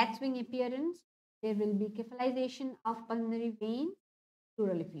bat's wing appearance. There will be cephalization of pulmonary vein,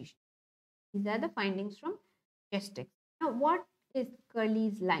 pleural effusion. These are the findings from chest X. Now, what is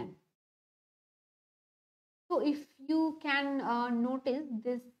Curly's line? So, if you can notice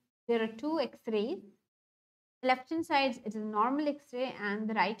this, there are two X-rays. Left hand side it is a normal X-ray, and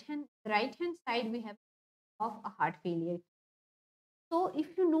the right hand side we have of a heart failure. So,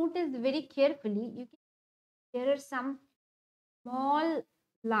 if you notice very carefully, you can there are some small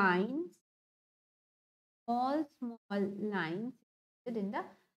lines, small lines in the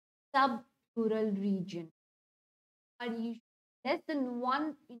subpleural region are usually less than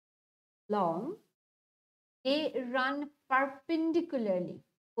 1 inch long. They run perpendicularly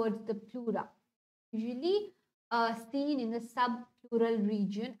towards the pleura, usually seen in the subpleural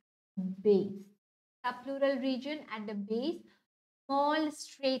region base. Subpleural region at the base, small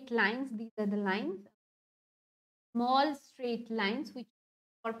straight lines, these are the lines, small straight lines which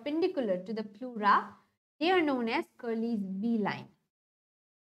are perpendicular to the pleura, they are known as Curly's B line.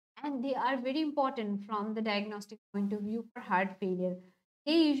 And they are very important from the diagnostic point of view for heart failure.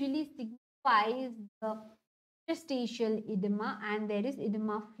 They usually signify the interstitial edema, and there is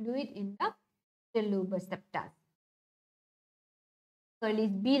edema fluid in the lobus septal. Curly's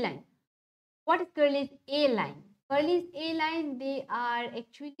B line. What is Curly's A line? Curly's A line, they are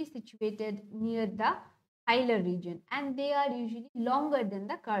actually situated near the hilar region, and they are usually longer than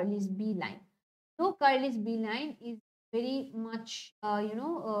the Curly's B line. So Curly's B line is very much,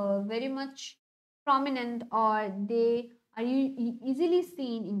 very much prominent, or they are easily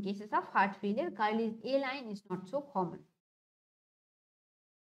seen in cases of heart failure. Curly's A line is not so common.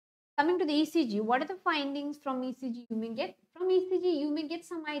 Coming to the ECG, what are the findings from ECG you may get? From ECG, you may get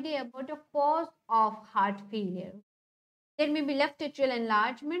some idea about the cause of heart failure. There may be left atrial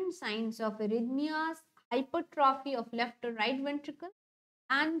enlargement, signs of arrhythmias, hypertrophy of left or right ventricle,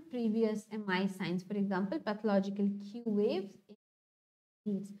 and previous MI signs, for example, pathological Q waves in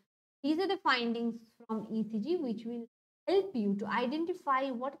leads. These are the findings from ECG which will help you to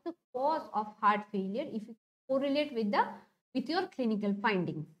identify what is the cause of heart failure if you correlate with your clinical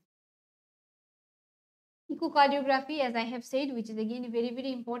findings. Echocardiography, as I have said, which is again a very,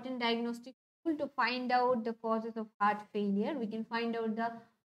 very important diagnostic tool to find out the causes of heart failure. We can find out the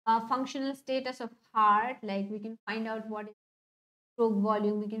functional status of heart, like we can find out what is stroke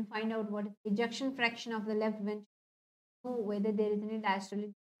volume, we can find out what is ejection fraction of the left ventricle, whether there is any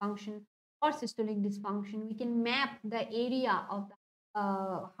diastolic dysfunction or systolic dysfunction. We can map the area of the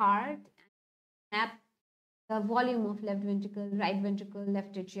heart, map the volume of left ventricle, right ventricle,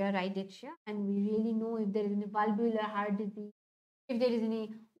 left atria, right atria, and we really know if there is any valvular heart disease, if there is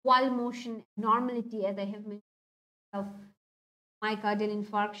any wall motion abnormality, as I have mentioned, of myocardial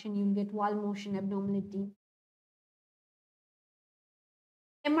infarction, you'll get wall motion abnormality.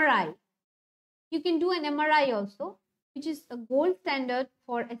 MRI. You can do an MRI also, which is a gold standard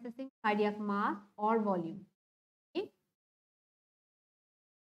for assessing cardiac mass or volume. Okay.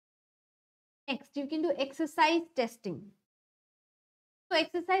 Next, you can do exercise testing. So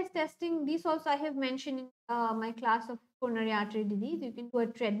exercise testing, this also I have mentioned in my class of coronary artery disease. You can do a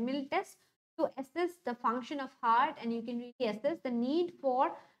treadmill test to assess the function of heart, and you can really assess the need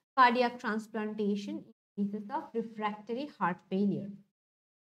for cardiac transplantation in cases of refractory heart failure.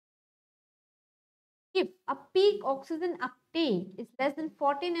 If a peak oxygen uptake is less than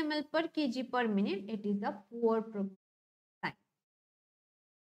 14 ml per kg per minute, it is a poor prognosis sign.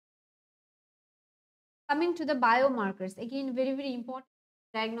 Coming to the biomarkers, again, very, very important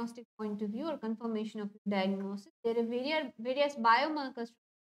diagnostic point of view or confirmation of diagnosis. There are various biomarkers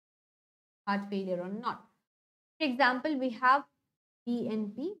for heart failure or not. For example, we have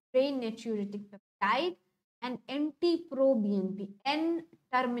BNP, brain natriuretic peptide, and NT-proBNP,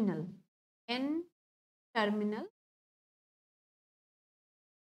 N-terminal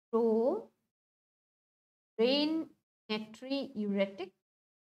pro brain natriuretic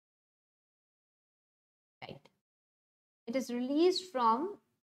peptide. It is released from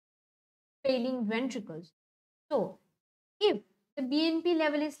failing ventricles. So, if the BNP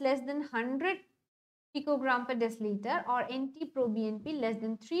level is less than 100 picogram per deciliter or NT-proBNP less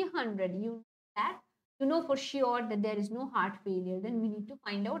than 300, you know for sure that there is no heart failure. Then we need to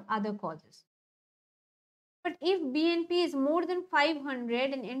find out other causes. But if BNP is more than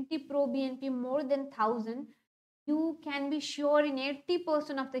 500 and NT-proBNP more than 1000, you can be sure in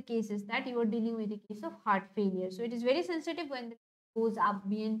 80% of the cases that you are dealing with a case of heart failure. So it is very sensitive when it goes up,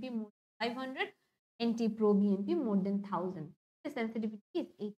 BNP more than 500, NT-proBNP more than 1000. The sensitivity is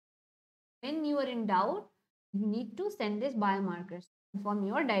 80. When you are in doubt, you need to send these biomarkers to confirm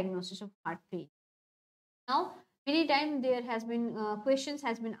your diagnosis of heart failure. Now, many times there has been questions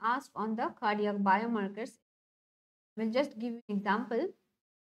has been asked on the cardiac biomarkers. We'll just give you an example.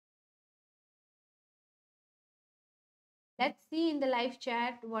 Let's see in the live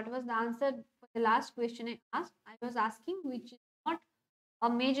chat what was the answer for the last question I asked. I was asking which is not a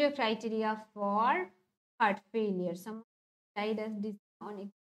major criteria for heart failure. Someone died as dyspnea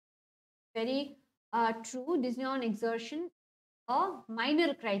on very true. Dyspnea on exertion, a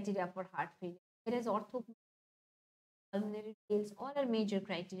minor criteria for heart failure. Whereas orthopnea, pulmonary details, all are major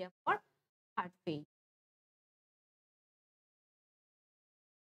criteria for heart failure.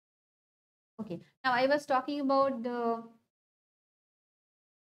 Okay, now I was talking about the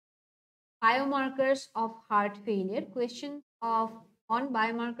biomarkers of heart failure, questions of on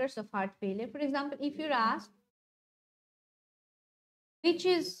biomarkers of heart failure. For example, if you're asked which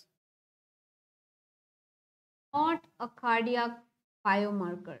is not a cardiac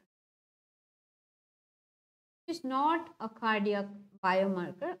biomarker, which is not a cardiac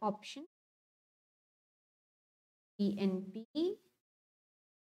biomarker, option BNP,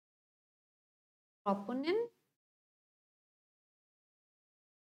 troponin,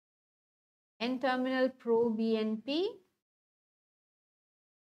 N-terminal pro-BNP,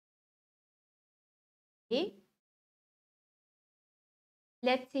 okay.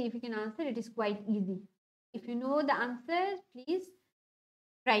 Let's see if you can answer. It is quite easy. If you know the answer, please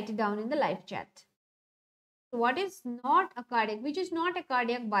write it down in the live chat. So what is not a cardiac, which is not a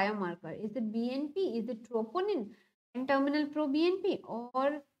cardiac biomarker? Is it BNP? Is it troponin and terminal proBNP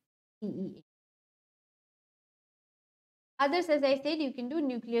or TEA? Others, as I said, you can do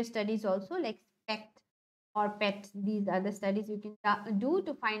nuclear studies also like SPECT or PET. These are the studies you can do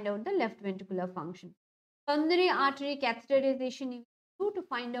to find out the left ventricular function. Pulmonary artery catheterization you do to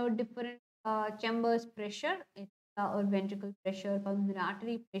find out different chambers pressure, or ventricle pressure, pulmonary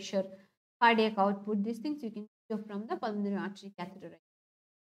artery pressure, cardiac output. These things you can do from the pulmonary artery catheterization.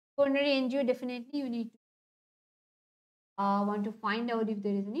 Coronary angio, definitely you need to want to find out if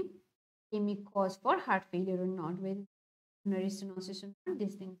there is any ischemic cause for heart failure or not, whether coronary stenosis or not.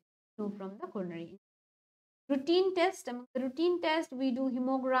 These things know from the coronary. Routine test, among the routine test, we do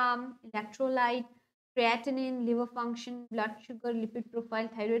hemogram, electrolyte, creatinine, liver function, blood sugar, lipid profile,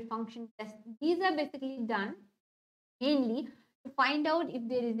 thyroid function test. These are basically done mainly to find out if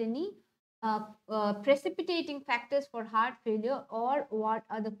there is any precipitating factors for heart failure or what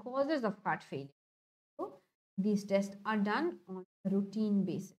are the causes of heart failure. So these tests are done on a routine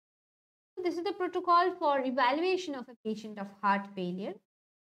basis. So this is the protocol for evaluation of a patient of heart failure.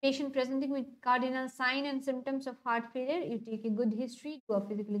 Patient presenting with cardinal sign and symptoms of heart failure, you take a good history, do a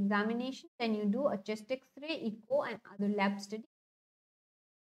physical examination, then you do a chest x-ray, echo and other lab study.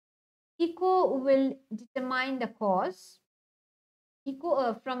 Echo will determine the cause.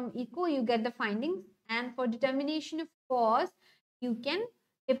 From echo you get the findings, and for determination of cause you can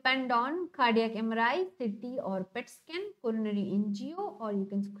depend on cardiac MRI, CT or PET scan, coronary angio, or you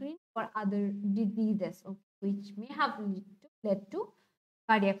can screen for other diseases which may have led to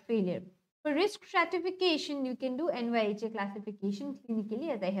cardiac failure. For risk stratification, you can do NYHA classification clinically,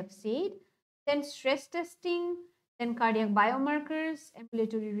 as I have said, then stress testing, then cardiac biomarkers,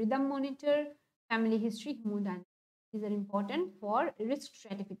 ambulatory rhythm monitor, family history, hemodynamics. These are important for risk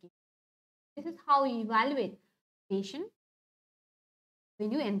stratification. This is how you evaluate patient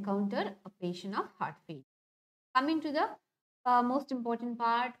when you encounter a patient of heart failure. Coming to the most important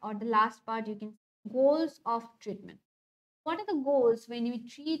part or the last part, you can goals of treatment. What are the goals when we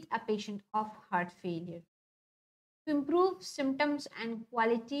treat a patient of heart failure? To improve symptoms and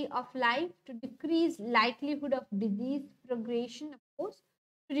quality of life, to decrease likelihood of disease progression, of course,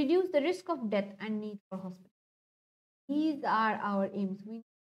 to reduce the risk of death and need for hospital. These are our aims.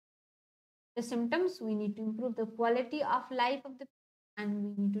 The symptoms, we need to improve the quality of life of the patient, and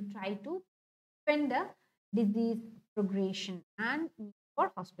we need to try to prevent the disease progression and need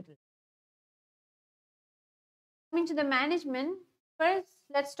for hospital. Coming to the management, first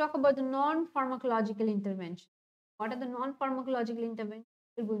let's talk about the non-pharmacological intervention. What are the non-pharmacological interventions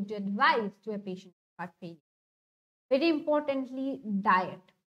we're going to advise to a patient with heart failure? Very importantly, diet.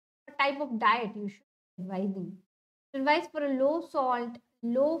 What type of diet you should be advising? Advise for a low salt,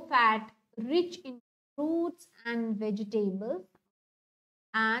 low fat, rich in fruits and vegetables,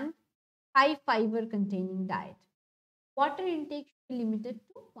 and high fiber containing diet. Water intake should be limited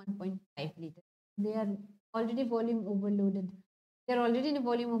to 1.5 liters. They are already volume overloaded. They are already in a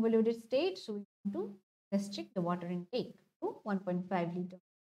volume overloaded state, so we want to restrict the water intake to 1.5 liters.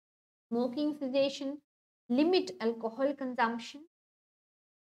 Smoking cessation, limit alcohol consumption,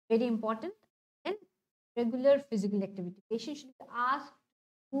 very important. And regular physical activity. Patient should be asked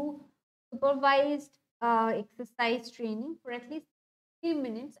to supervised exercise training for at least 3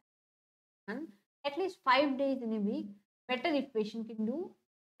 minutes and at least 5 days in a week. Better if patient can do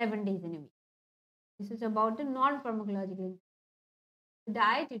 7 days in a week. This is about the non-pharmacological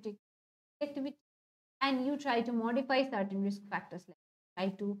diet. You take activity and you try to modify certain risk factors, like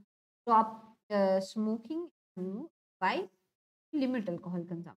try to stop smoking and by limit alcohol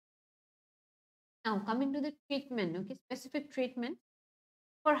consumption. Now coming to the treatment, okay, specific treatment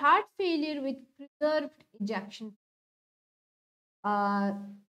for heart failure with preserved ejection. Uh,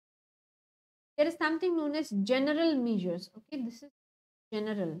 there is something known as general measures. Okay, this is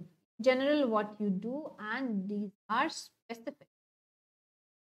general what you do, and these are specific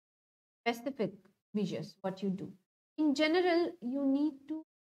measures what you do. In general, you need to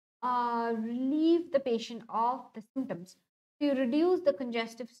relieve the patient of the symptoms. You reduce the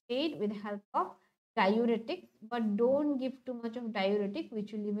congestive state with the help of diuretics, but don't give too much of diuretic,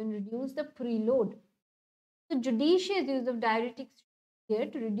 which will even reduce the preload. So judicious use of diuretics here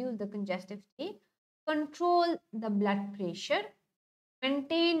to reduce the congestive state, control the blood pressure,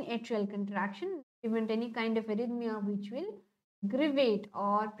 maintain atrial contraction, prevent any kind of arrhythmia which will aggravate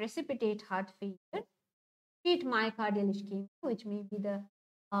or precipitate heart failure, treat myocardial ischemia, which may be the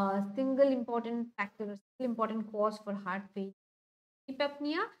single important factor or single important cause for heart failure, sleep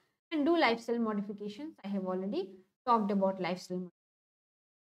apnea, and do lifestyle modifications. I have already talked about lifestyle modifications.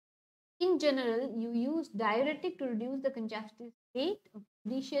 In general, you use diuretic to reduce the congestive state,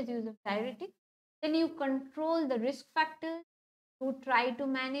 judicious use of diuretic. Then you control the risk factors to try to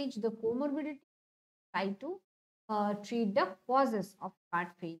manage the comorbidity, try to treat the causes of heart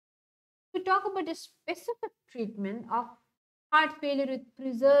failure. We talk about a specific treatment of heart failure with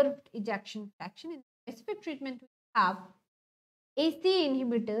preserved ejection fraction. In specific treatment, we have AC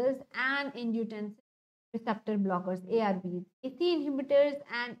inhibitors and angiotensin receptor blockers, ARBs. AC inhibitors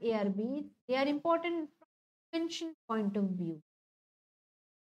and ARBs, they are important from prevention point of view.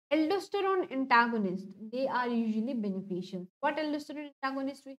 Aldosterone antagonists, they are usually beneficial. What aldosterone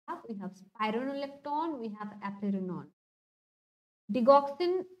antagonists we have? We have spironolactone, we have apeironone.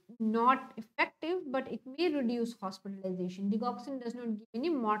 Digoxin, not effective, but it may reduce hospitalization. Digoxin does not give any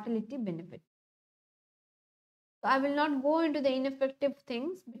mortality benefit. So I will not go into the ineffective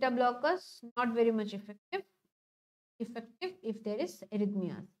things. Beta blockers, not very much effective. Effective if there is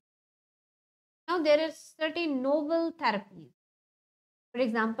arrhythmias. Now there are certain novel therapies. For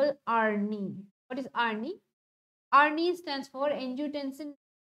example, ARNI. What is ARNI? ARNI stands for angiotensin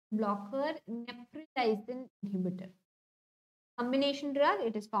blocker neprilysin inhibitor. Combination drug,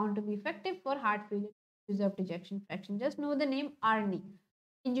 it is found to be effective for heart failure, preserved ejection fraction. Just know the name ARNI,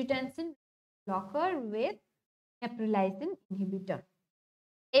 angiotensin blocker with neprilysin inhibitor.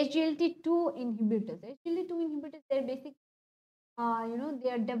 SGLT2 inhibitors. SGLT2 inhibitors, they're basic,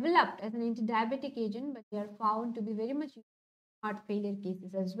 they are developed as an anti-diabetic agent, but they are found to be very much used in heart failure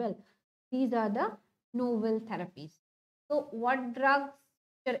cases as well. These are the novel therapies. So, what drugs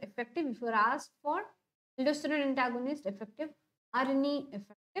are effective? If you are asked for aldosterone antagonist, effective. RNA,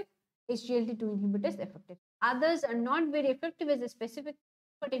 effective. SGLT2 inhibitors, effective. Others are not very effective as a specific,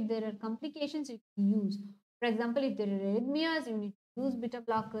 but if there are complications, you can use. For example, if there are arrhythmias, you need to use beta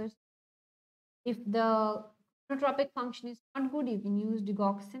blockers. If the chronotropic function is not good, you can use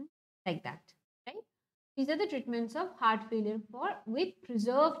digoxin, like that, right? These are the treatments of heart failure for with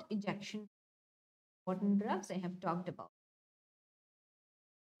preserved ejection. Important drugs I have talked about.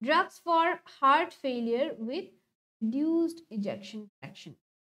 Drugs for heart failure with reduced ejection fraction.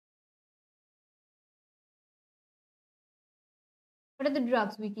 What are the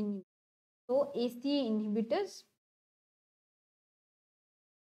drugs we can use? So ACE inhibitors.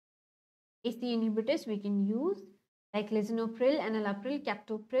 ACE inhibitors we can use like lisinopril, enalapril,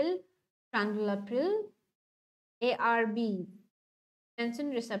 captopril, tranquilipril, ARB,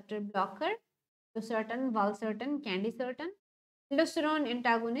 tension receptor blocker, losartan, valsartan, candicertan, aldosterone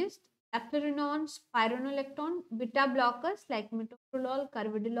antagonist, apeironone, spironolactone, beta blockers like metoprolol,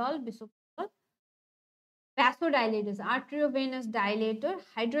 carvedilol, bisoprolol, vasodilators, arteriovenous dilator,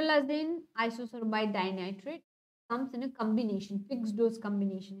 hydralazine, isosorbide dinitrate comes in a combination, fixed dose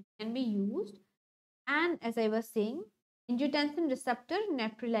combination. It can be used. And as I was saying, angiotensin receptor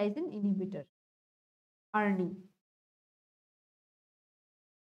neprilysin inhibitor, ARNI.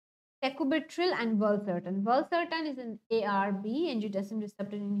 Sacubitril and valsartan. Valsartan is an ARB, angiotensin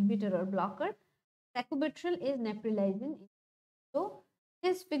receptor inhibitor or blocker. Sacubitril is neprilysin. So,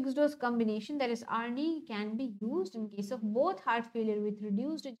 this fixed dose combination, that is ARNI, can be used in case of both heart failure with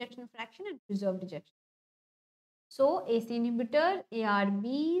reduced ejection fraction and preserved ejection. So, ACE inhibitor,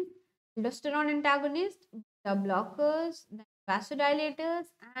 ARBs, aldosterone antagonist, beta blockers, vasodilators,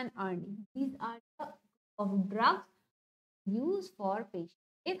 and ARNI. These are the of drugs used for patients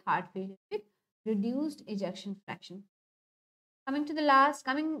with heart failure with reduced ejection fraction. Going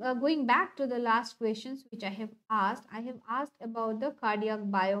back to the last questions which I have asked about the cardiac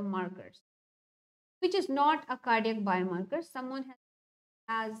biomarkers, which is not a cardiac biomarker. Someone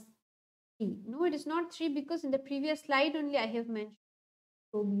has three. No, it is not three because in the previous slide only I have mentioned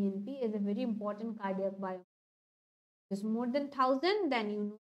proBNP is a very important cardiac biomarker. If it is more than 1000, then you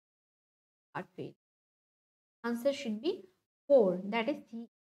know heart failure. Answer should be 4, that is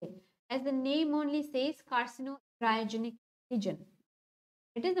CA. As the name only says, carcinoembryogenic lesion.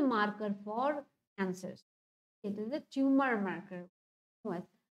 It is a marker for cancers. It is a tumor marker.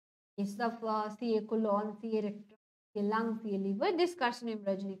 Case of CA colon, CA rectum, CA lung, CA liver, this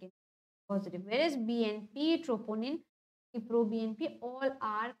carcinoembryogenic is positive. Whereas BNP, troponin, proBNP, all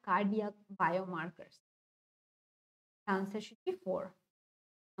are cardiac biomarkers. The answer should be 4.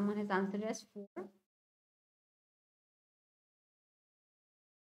 Someone has answered as 4.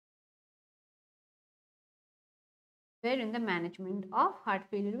 Were in the management of heart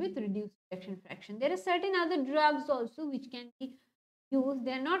failure with reduced ejection fraction. There are certain other drugs also which can be used.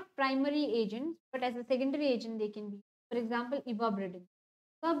 They are not primary agents, but as a secondary agent they can be used. For example, ivabradine.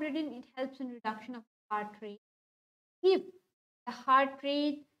 Ivabradine, it helps in reduction of heart rate. If the heart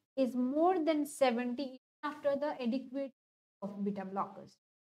rate is more than 70 after the adequate of beta blockers.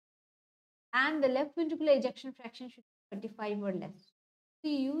 and the left ventricular ejection fraction should be 35 or less.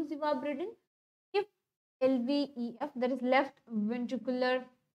 We use ivabradine if LVEF, that is left ventricular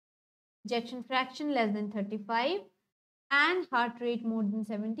ejection fraction less than 35 and heart rate more than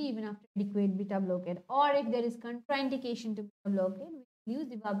 70 even after adequate beta blockade, or if there is contraindication to beta blockade, we use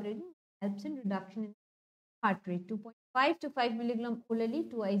ivabradine, helps in reduction in heart rate. 2.5 to 5 milligram orally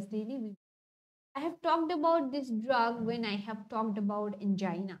twice daily. I have talked about this drug when I have talked about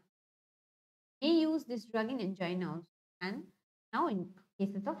angina. May use this drug in angina also, and now in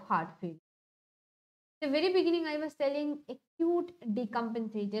cases of heart failure. At the very beginning, I was telling acute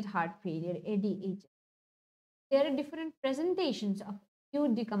decompensated heart failure, ADH. There are different presentations of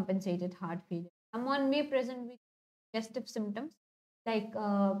acute decompensated heart failure. Someone may present with digestive symptoms like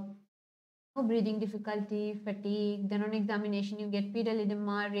breathing difficulty, fatigue. Then on examination, you get pedal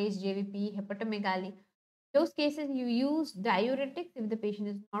edema, raised JVP, hepatomegaly. Those cases, you use diuretics if the patient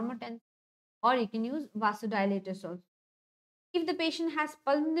is normotensive, or you can use vasodilators also. If the patient has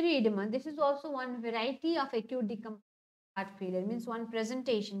pulmonary edema, this is also one variety of acute decompensated heart failure. Means one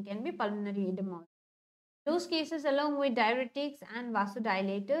presentation can be pulmonary edema. Those cases, along with diuretics and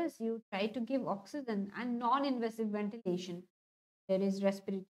vasodilators, you try to give oxygen and non-invasive ventilation. There is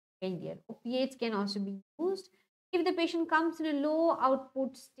respiratory failure. Opiates can also be used. If the patient comes in a low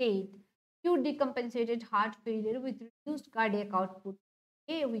output state, acute decompensated heart failure with reduced cardiac output,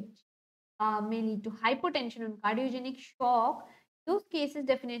 okay, which may lead to hypotension and cardiogenic shock, those cases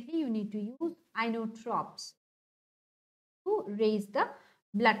definitely you need to use inotropes to raise the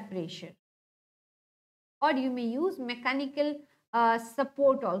blood pressure. Or you may use mechanical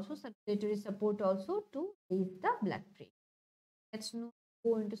support also, circulatory support also to raise the blood pressure. Let's not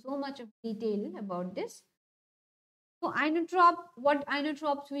go into so much of detail about this. So what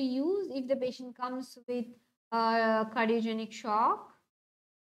inotropes we use if the patient comes with cardiogenic shock,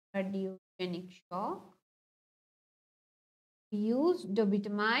 we use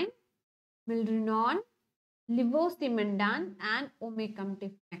dobutamine, milrinone, levosimendan, and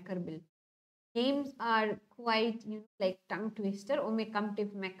omecamtiv mecarbil. Names are quite, like tongue twister.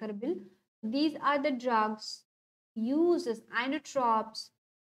 Omecamtiv mecarbil. These are the drugs used as inotropes.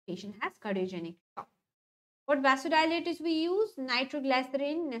 Patient has cardiogenic shock. What vasodilators we use?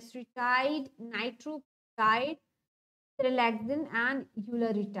 Nitroglycerin, nesritide, nitroprusside, relaxin, and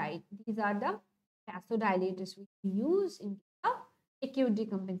ularitide. These are the vasodilators we use in case of acute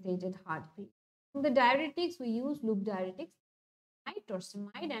decompensated heart failure. In the diuretics, we use loop diuretics,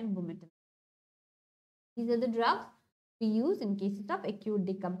 torsemide, and bumetanide. These are the drugs we use in cases of acute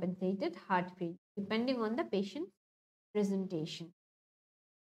decompensated heart failure, depending on the patient's presentation.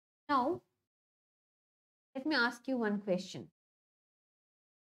 Now, let me ask you one question.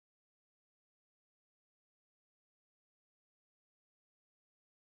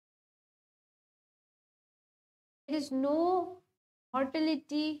 There is no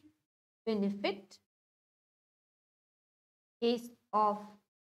mortality benefit in case of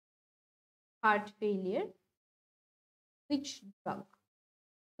heart failure. Which drug?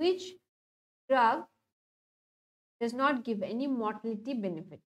 Which drug does not give any mortality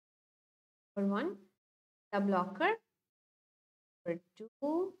benefit? Number one, the blocker. Number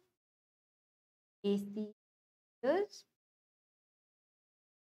two, AC inhibitors.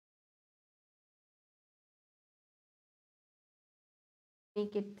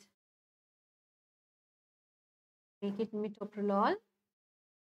 Make it metoprolol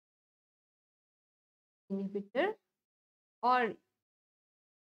inhibitor or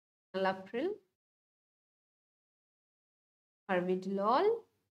enalapril, carvedilol,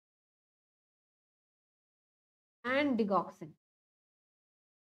 and digoxin.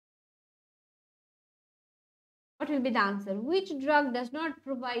 What will be the answer? Which drug does not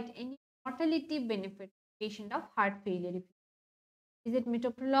provide any mortality benefit to patient of heart failure? Is it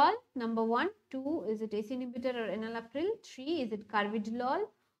metoprolol? Number one. Two, is it ACE inhibitor or enalapril? Three, is it carvedilol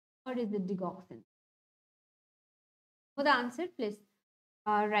or is it digoxin? For the answer, please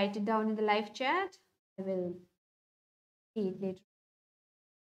write it down in the live chat. I will see it later.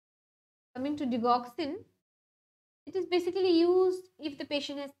 Coming to digoxin, it is basically used if the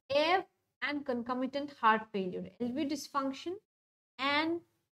patient has AF and concomitant heart failure, LV dysfunction, and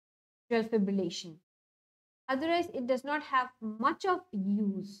atrial fibrillation. Otherwise, it does not have much of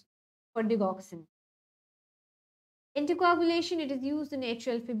use for digoxin. Anticoagulation, it is used in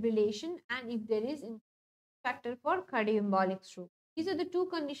atrial fibrillation and if there is factor for cardioembolic stroke. These are the two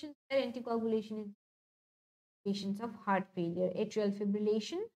conditions where anticoagulation is patients of heart failure, atrial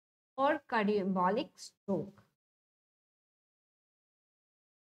fibrillation or cardioembolic stroke.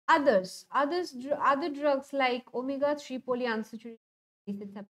 Other drugs like omega-3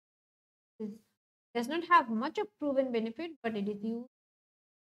 polyunsaturated is, does not have much of proven benefit, but it is used.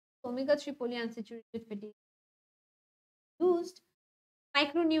 Omega-3 polyunsaturated fatty used.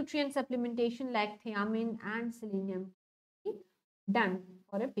 Micronutrient supplementation like thiamine and selenium done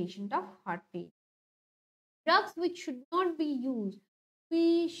for a patient of heart failure. Drugs which should not be used.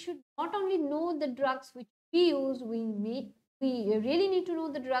 We should not only know the drugs which we use, we really need to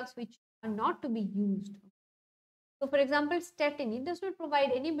know the drugs which are not to be used. So, for example, statin, it does not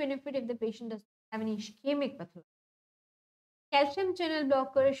provide any benefit if the patient does not have any ischemic pathology. Calcium channel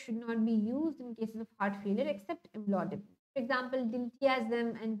blockers should not be used in cases of heart failure except amlodipine. For example,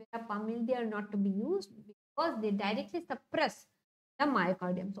 diltiazem and verapamil, they are not to be used because they directly suppress the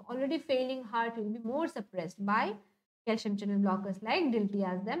myocardium. So already failing heart will be more suppressed by calcium channel blockers like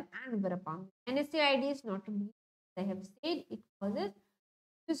diltiazem and verapamil. NSAID is not to be used. As I have said, it causes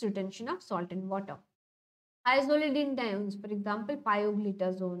this retention of salt and water. Isolidine for example,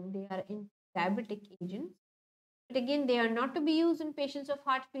 pioglitazone, they are diabetic agents. But again, they are not to be used in patients of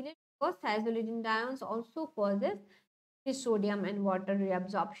heart failure because thiazolidine also causes sodium and water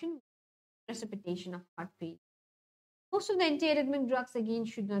reabsorption, precipitation of heart failure. Most of the antiarrhythmic drugs again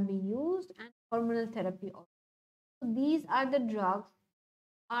should not be used, and hormonal therapy also. So these are the drugs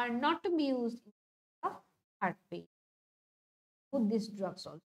are not to be used in of heart failure. With these drugs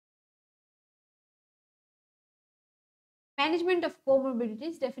also. Management of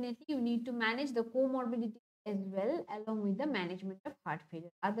comorbidities, definitely you need to manage the comorbidities as well along with the management of heart failure.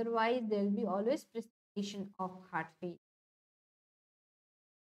 Otherwise, there will be always precipitation of heart failure.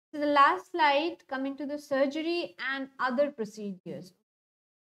 So the last slide, coming to the surgery and other procedures.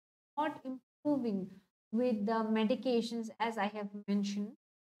 Not improving with the medications as I have mentioned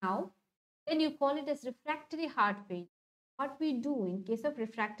now, then you call it as refractory heart failure. What we do in case of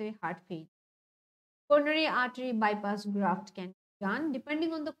refractory heart failure? Coronary artery bypass graft can be done.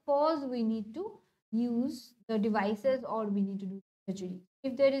 Depending on the cause, we need to use the devices or we need to do surgery.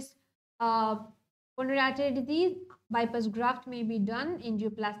 If there is coronary artery disease, bypass graft may be done,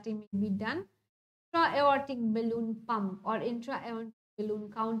 angioplasty may be done, intra-aortic balloon pump or intra-aortic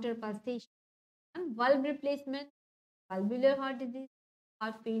balloon counter pulsation, and valve replacement, valvular heart disease,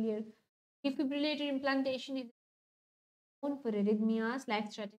 heart failure, defibrillator implantation is known for arrhythmias,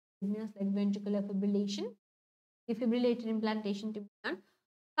 life-threatening arrhythmias like ventricular fibrillation, defibrillator implantation to be done.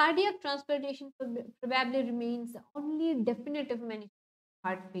 Cardiac transplantation probably remains the only definitive management of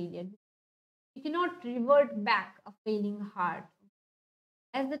heart failure. You cannot revert back a failing heart.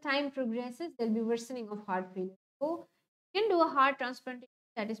 As the time progresses, there will be worsening of heart failure. So, you can do a heart transplantation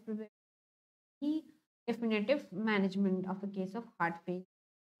that is the definitive management of a case of heart failure.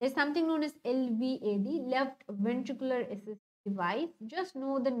 There's something known as LVAD, left ventricular assist device. Just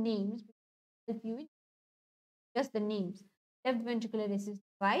know the names, help you in just the names. Left ventricular assist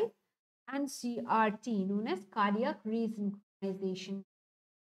device and CRT, known as cardiac resynchronization.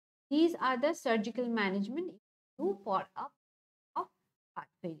 These are the surgical management you do for a of heart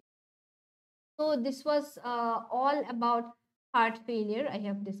failure. So this was all about heart failure I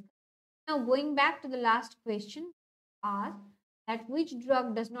have discussed. Now going back to the last question asked, that which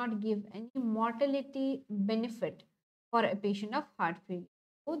drug does not give any mortality benefit for a patient of heart failure?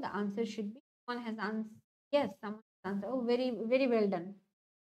 So the answer should be someone has answered. Yes, someone has answered. Oh, very well done.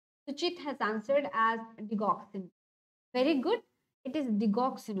 Suchit has answered as digoxin. Very good. It is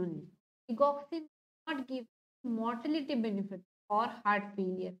digoxin only. Digoxin does not give mortality benefit for heart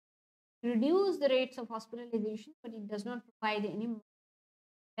failure. Reduce the rates of hospitalization, but it does not provide any more.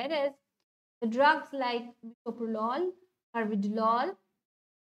 Whereas the drugs like metoprolol, carvedilol,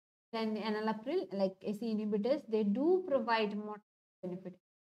 then enalapril, like ACE inhibitors, they do provide mortality benefit.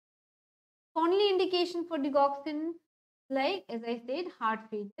 Only indication for digoxin, like as I said, heart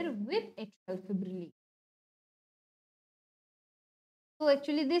failure with atrial fibrillation. So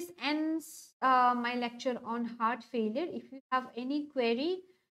actually this ends my lecture on heart failure. If you have any query,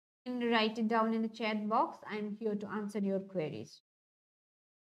 you can write it down in the chat box. I'm here to answer your queries.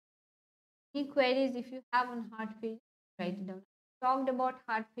 Any queries if you have on heart failure, write it down. I talked about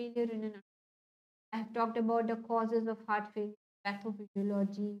heart failure I have talked about the causes of heart failure,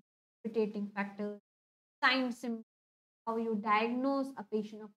 pathophysiology, precipitating factors, signs, symptoms, how you diagnose a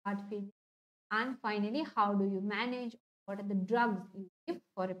patient of heart failure, and finally, how do you manage, what are the drugs you give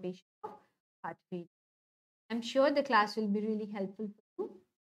for a patient of heart failure. I'm sure the class will be really helpful for you.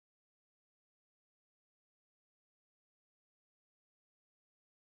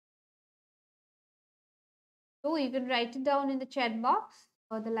 So you can write it down in the chat box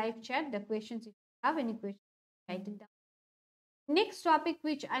or the live chat, the questions. If you have any questions, write it down. Next topic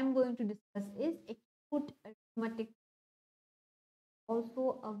which I'm going to discuss is acute rheumatic.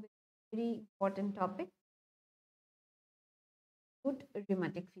 Also a very important topic, acute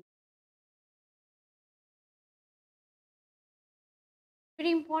rheumatic fever.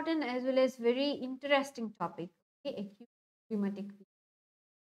 Very important as well as very interesting topic. Okay, acute rheumatic fever.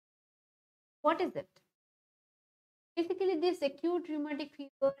 What is it? Basically, this acute rheumatic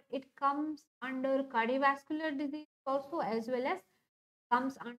fever, it comes under cardiovascular disease also, as well as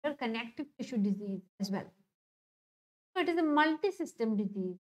comes under connective tissue disease as well. So it is a multi-system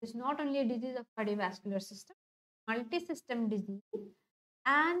disease. It's not only a disease of cardiovascular system, multi-system disease.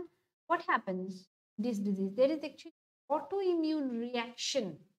 And what happens? This disease, there is actually autoimmune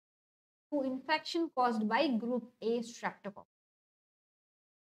reaction to infection caused by group A streptococcus.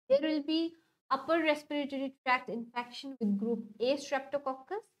 There will be upper respiratory tract infection with group A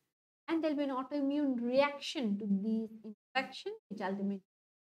streptococcus, and there will be an autoimmune reaction to these infections, which ultimately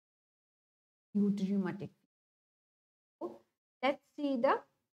due to rheumatic. So let's see the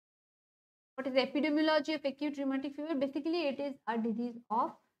what is the epidemiology of acute rheumatic fever. Basically, it is a disease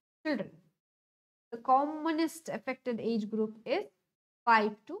of children. The commonest affected age group is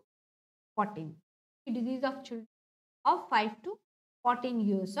 5 to 14. The disease of children of 5 to 14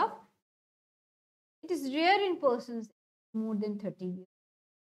 years of. It is rare in persons more than 30 years.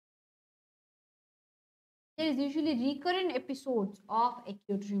 There is usually recurrent episodes of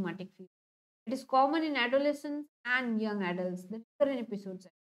acute rheumatic fever. It is common in adolescents and young adults. The recurrent episodes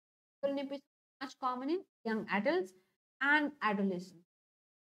are much common in young adults and adolescents.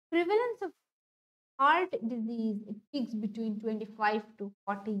 Prevalence of heart disease, it peaks between 25 to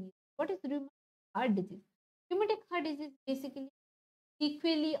 40 years. What is rheumatic heart disease? Rheumatic heart disease basically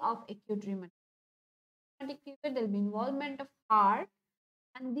sequelae of acute rheumatic fever. There will be involvement of heart,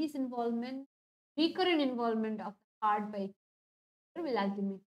 and this involvement, recurrent involvement of the heart by will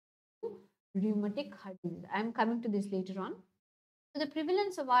ultimately to rheumatic heart disease. I am coming to this later on. So the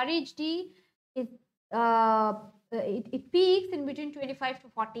prevalence of RHD is it peaks in between 25 to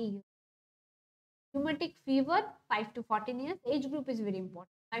 40 years. Rheumatic fever 5 to 14 years. Age group is very important.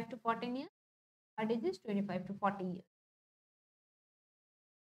 5 to 14 years. Heart disease 25 to 40 years.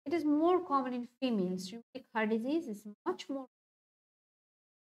 It is more common in females. Rheumatic heart disease is much more.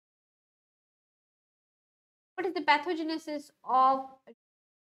 What is the pathogenesis of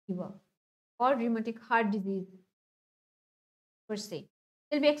fever or rheumatic heart disease per se?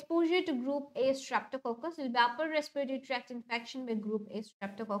 There will be exposure to group A streptococcus. There will be upper respiratory tract infection with group A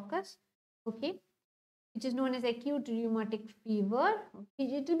streptococcus, okay, which is known as acute rheumatic fever.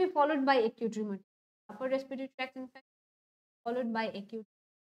 Okay. It will be followed by acute rheumatic upper respiratory tract infection, followed by acute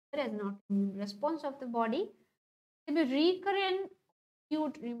fever as an autoimmune response of the body. There will be recurrent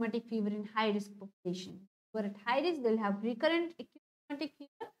acute rheumatic fever in high risk population. Who are at high risk, they'll have recurrent acute rheumatic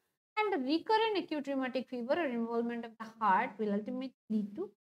fever, and the recurrent acute rheumatic fever or involvement of the heart will ultimately lead to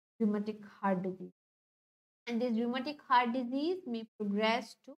rheumatic heart disease. And this rheumatic heart disease may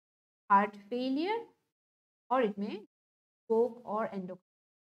progress to heart failure, or it may stroke or endocarditis.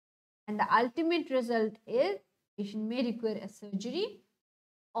 And the ultimate result is patient may require a surgery,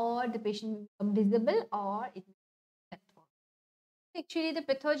 or the patient will become disable, or it may be death. Actually the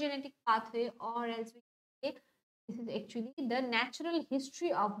pathogenetic pathway, or else we say this is actually the natural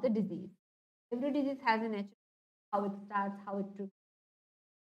history of the disease. Every disease has a natural how it starts, how it progresses.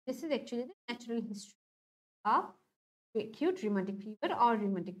 This is actually the natural history of acute rheumatic fever or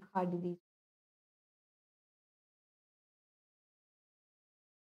rheumatic heart disease.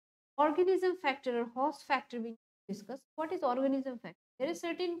 Organism factor or host factor we discuss. What is organism factor? There are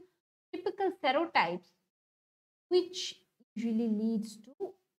certain typical serotypes which usually leads to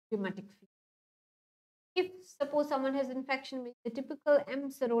rheumatic fever. If suppose someone has infection with the typical M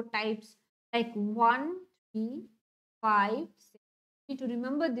serotypes like 1, 3, 5, 6, you need to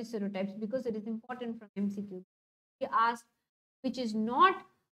remember these serotypes because it is important from MCQ. We asked which is not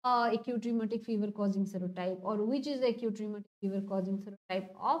acute rheumatic fever causing serotype, or which is the acute rheumatic fever causing serotype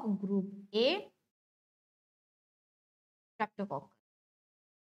of group A streptococcus.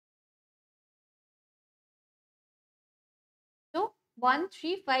 So 1,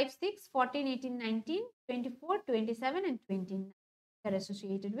 3, 5, 6, 14, 18, 19, 24, 27 and 29 are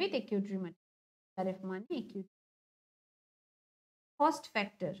associated with acute rheumatic. Acute host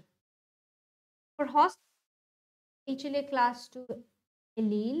factor. For host HLA class 2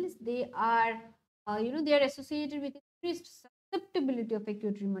 alleles, they are they are associated with increased susceptibility of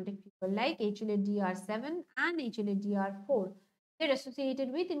acute rheumatic fever like HLA-DR7 and HLA-DR4. They are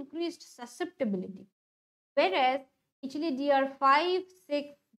associated with increased susceptibility, whereas HLA-DR5, 6,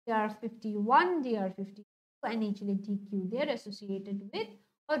 DR51, DR52 and HLA-DQ, they are associated with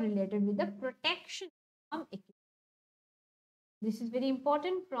or related with the protection from acute. This is very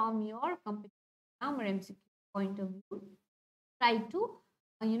important from your competition or MCQ point of view. Try to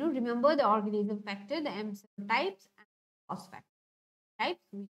remember the organism factor, the M types, and cause factor types,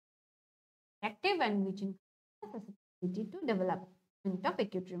 which are active and which increase the susceptibility to development of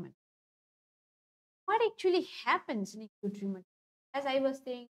acute rheumatism. What actually happens in acute rheumatism? As I was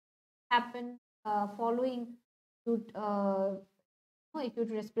saying, happen following acute,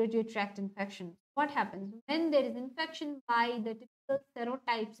 acute respiratory tract infection. What happens when there is infection by the typical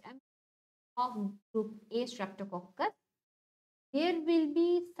serotypes of group A streptococcus? There will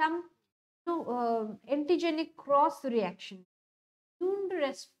be some antigenic cross reaction, immune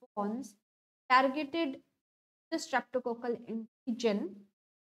response targeted the streptococcal antigen,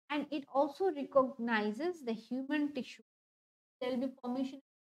 and it also recognizes the human tissue. There will be formation of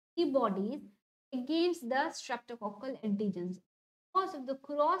antibodies against the streptococcal antigens because of the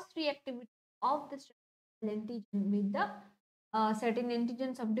cross reactivity of the streptococcal antigen with the certain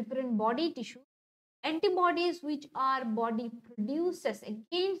antigens of different body tissue. Antibodies which our body produces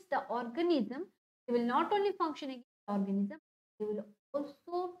against the organism, they will not only function against the organism, they will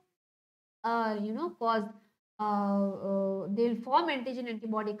also cause they'll form antigen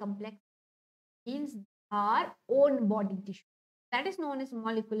antibody complex against our own body tissue. That is known as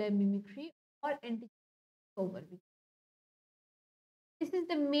molecular mimicry or antigen overreach. This is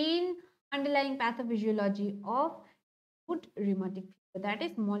the main underlying pathophysiology of acute rheumatic fever, that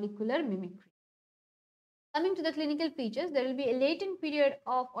is molecular mimicry. Coming to the clinical features, there will be a latent period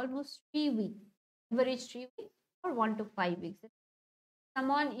of almost 3 weeks, average 3 weeks or 1 to 5 weeks.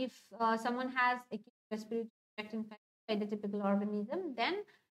 Someone, if someone has acute respiratory tract infection by the typical organism, then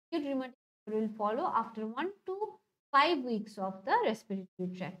acute rheumatic fever will follow after 1 to 5 weeks of the respiratory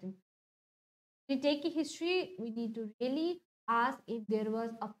tract infection. We take a history, we need to really ask if there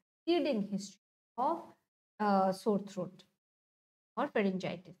was a preceding history of sore throat or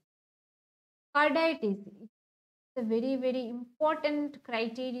pharyngitis. Carditis is a very, very important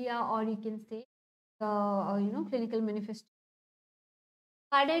criteria, or you can say, clinical manifestation.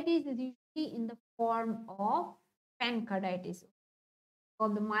 Carditis is usually in the form of pancarditis,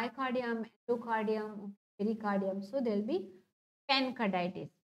 called the myocardium, endocardium, pericardium. So there will be pancarditis.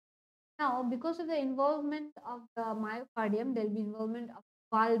 Now, because of the involvement of the myocardium, there will be involvement of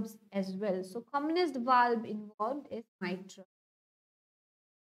valves as well. So commonest valve involved is mitral.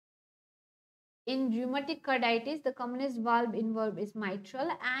 In rheumatic carditis, the commonest valve involved is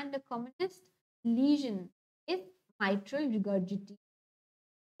mitral, and the commonest lesion is mitral regurgitation.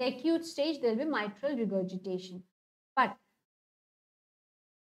 The acute stage, there will be mitral regurgitation. But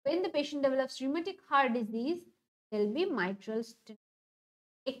when the patient develops rheumatic heart disease, there will be mitral stenosis.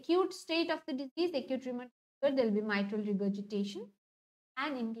 Acute state of the disease, acute rheumatic fever, there will be mitral regurgitation.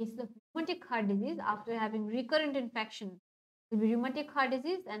 And in case of rheumatic heart disease, after having recurrent infection, there will be rheumatic heart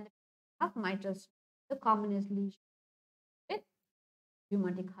disease and have mitral stenosis, the commonest lesion with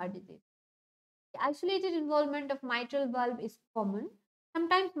rheumatic heart disease. The isolated involvement of mitral valve is common.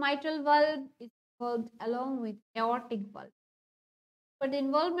 Sometimes mitral valve is involved along with aortic valve. But the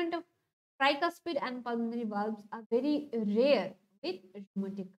involvement of tricuspid and pulmonary valves are very rare with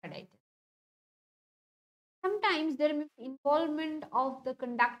rheumatic carditis. Sometimes there may be involvement of the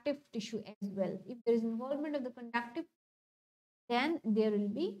conductive tissue as well. If there is involvement of the conductive, then there will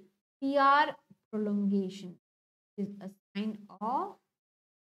be PR prolongation. This is a sign of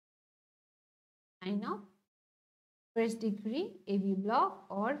first degree AV block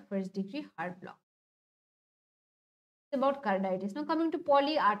or first degree heart block. It's about carditis. Now coming to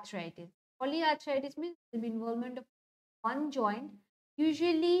polyarthritis. Polyarthritis means there will be involvement of one joint.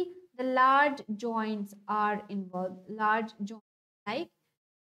 Usually the large joints are involved. Large joints like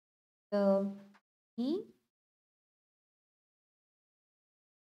the knee,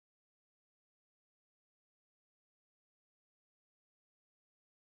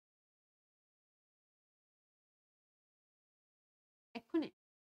 এক্ষুনি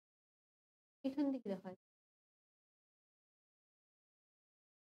এখান থেকে দেখা যায়।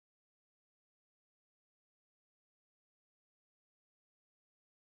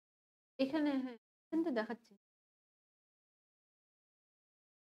 এখানে হ্যাঁ, এখানে তো দেখাচ্ছে।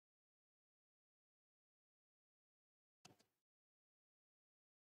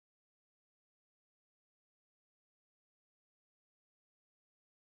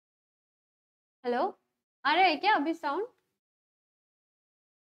 हेलो, आ रहा है क्या अभी sound?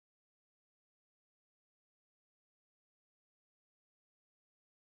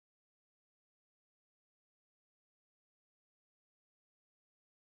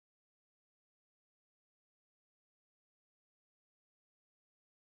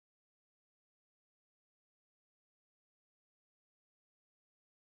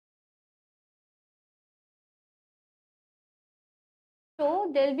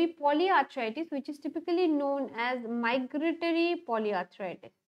 So there will be polyarthritis, which is typically known as migratory polyarthritis.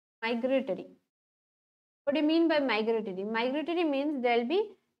 Migratory. What do you mean by migratory? Migratory means there will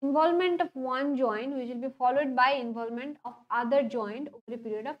be involvement of one joint which will be followed by involvement of other joint over a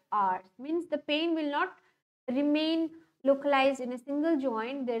period of hours. Means the pain will not remain localized in a single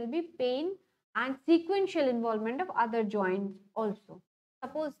joint. There will be pain and sequential involvement of other joints also.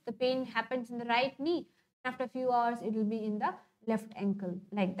 Suppose the pain happens in the right knee, after a few hours it will be in the left ankle,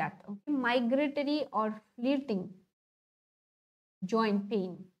 like that. Okay? Migratory or fleeting joint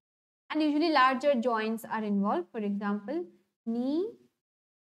pain, and usually larger joints are involved. For example, knee,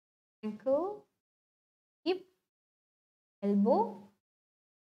 ankle, hip, elbow.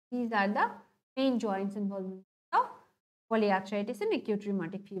 These are the main joints involved of polyarthritis and acute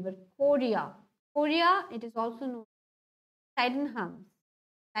rheumatic fever. Chorea. Chorea, it is also known as Sydenham's.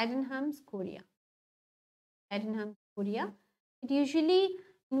 Sydenham's chorea. Sydenham's chorea. It usually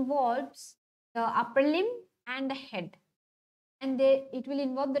involves the upper limb and the head. And it will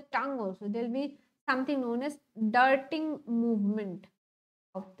involve the tongue also. There will be something known as darting movement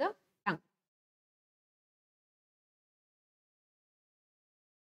of the tongue.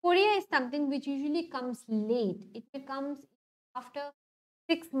 Chorea is something which usually comes late. It comes after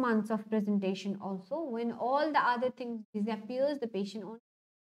 6 months of presentation also, when all the other things disappears, the patient on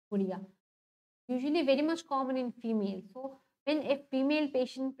chorea. Usually very much common in females. So when a female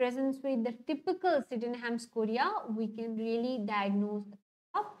patient presents with the typical Sydenham's chorea, we can really diagnose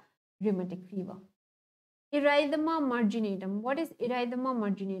of rheumatic fever. Erythema marginatum. What is erythema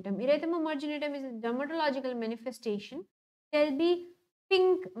marginatum? Erythema marginatum is a dermatological manifestation. There will be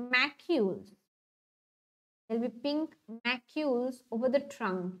pink macules. There will be pink macules over the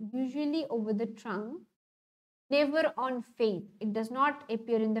trunk, usually over the trunk, never on face. It does not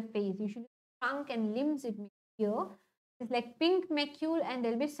appear in the face. Usually trunk and limbs it may appear. It's like pink macule and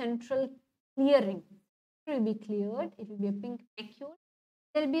there will be central clearing. It will be cleared. It will be a pink macule.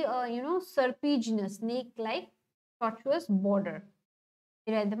 There will be a serpiginous snake-like tortuous border.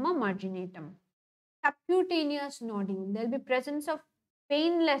 Erythema marginatum. Subcutaneous nodule. There will be presence of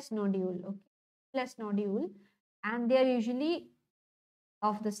painless nodule. Okay, painless nodule, and they are usually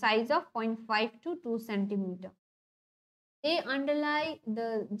of the size of 0.5 to 2 centimeter. They underlie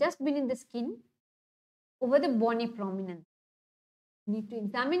the just beneath the skin over the bony prominence. You need to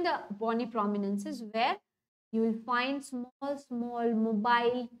examine the bony prominences where you will find small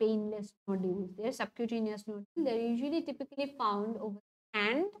mobile painless nodules. They are subcutaneous nodules. They are usually typically found over the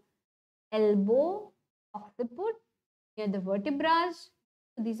hand, elbow, occiput, near the vertebrae.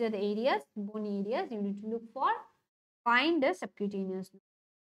 So these are the areas, bony areas you need to look for. Find the subcutaneous nodule.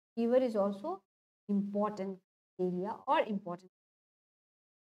 Fever is also important area or important.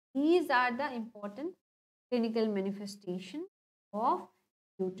 These are the important clinical manifestation of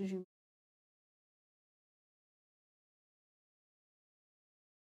acute rheumatism.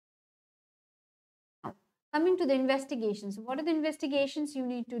 Now, coming to the investigations, what are the investigations you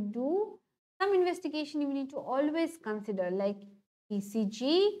need to do? Some investigation you need to always consider, like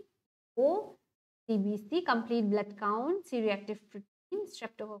ECG, O, CBC, complete blood count, C-reactive protein,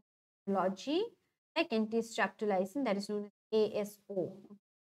 streptococci, like anti-streptolysin, that is known as ASO.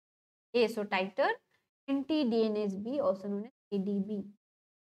 ASO titer, anti-DNSB, also known as ADB.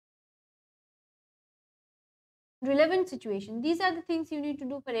 Relevant situation. These are the things you need to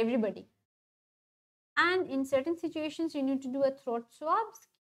do for everybody. And in certain situations, you need to do a throat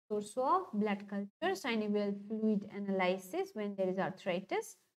swab, blood culture, synovial fluid analysis when there is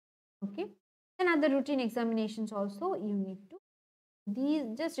arthritis. Okay. And other routine examinations also you need to.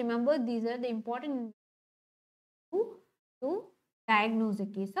 These, just remember, these are the important to diagnose a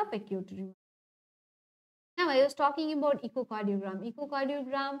case of acute rheumatism. Now, I was talking about echocardiogram.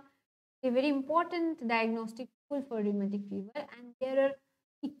 Echocardiogram is a very important diagnostic tool for rheumatic fever, and there are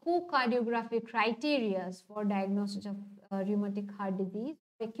echocardiographic criteria for diagnosis of rheumatic heart disease,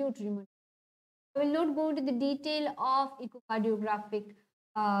 acute rheumatic. I will not go into the detail of echocardiographic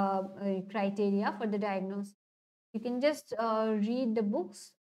criteria for the diagnosis. You can just read the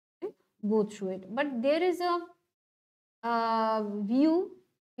books and go through it. But there is a view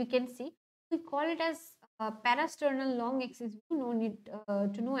you can see. We call it as parasternal long axis view. No need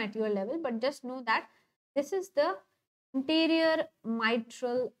to know at your level, but just know that this is the anterior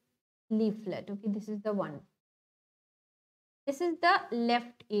mitral leaflet. Okay, this is the one. This is the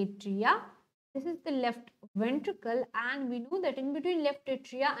left atria. This is the left ventricle, and we know that in between left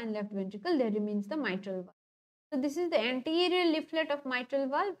atria and left ventricle there remains the mitral valve. So this is the anterior leaflet of mitral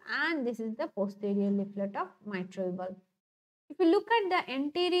valve, and this is the posterior leaflet of mitral valve. If you look at the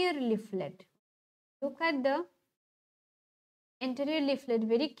anterior leaflet, look at the anterior leaflet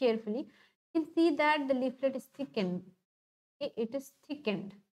very carefully, you can see that the leaflet is thickened. Okay, it is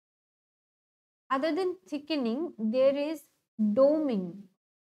thickened. Other than thickening, there is doming.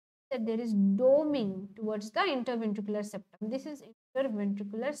 That there is doming towards the interventricular septum. This is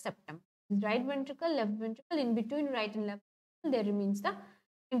interventricular septum. Right ventricle, left ventricle, in between right and left ventricle, there remains the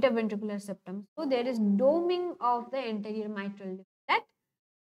interventricular septum. So there is doming of the anterior mitral leaflet.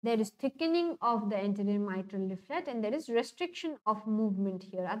 There is thickening of the anterior mitral leaflet, and there is restriction of movement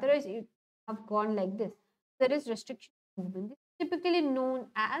here. Otherwise, it have gone like this. There is restriction of movement. This is typically known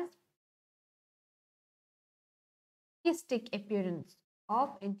as hockey stick appearance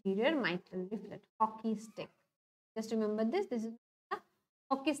of anterior mitral leaflet. Hockey stick. Just remember this. This is the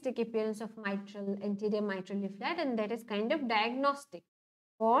hockey stick appearance of mitral anterior mitral leaflet, and that is kind of diagnostic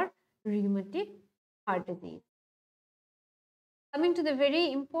for rheumatic heart disease. Coming to the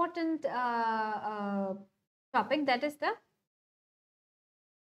very important topic, that is the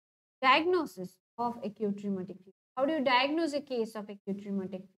diagnosis of acute rheumatic fever. How do you diagnose a case of acute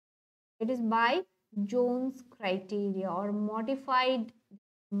rheumatic fever? It is by Jones criteria or modified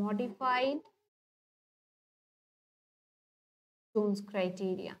Jones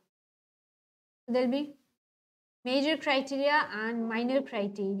criteria. So there will be major criteria and minor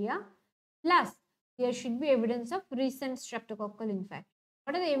criteria, plus there should be evidence of recent streptococcal infection.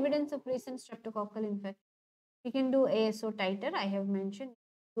 What are the evidence of recent streptococcal infection? You can do ASO titer, I have mentioned,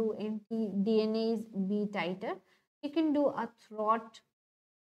 do anti-DNase B titer. You can do a throat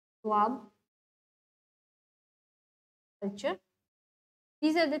swab culture.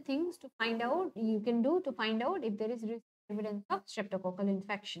 These are the things to find out, you can do to find out if there is evidence of streptococcal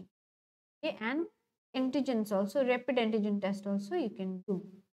infection. Okay, and antigens also, rapid antigen test also you can do.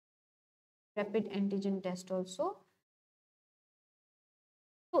 Rapid antigen test also.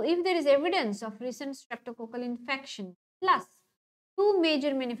 So if there is evidence of recent streptococcal infection plus two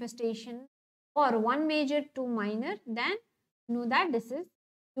major manifestations or one major, two minor, then know that this is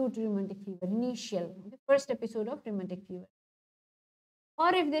acute rheumatic fever, initial, the first episode of rheumatic fever.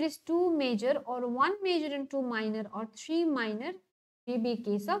 Or if there is two major or one major and two minor or three minor, may be a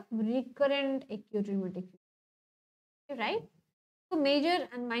case of recurrent acute rheumatic fever, right? So major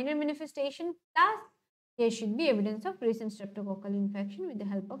and minor manifestation plus there should be evidence of recent streptococcal infection. With the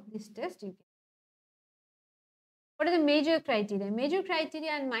help of this test, you can. What are the major criteria? Major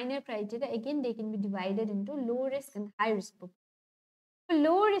criteria and minor criteria, again, they can be divided into low risk and high risk population. For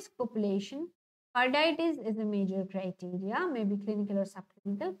low risk population, carditis is a major criteria, maybe clinical or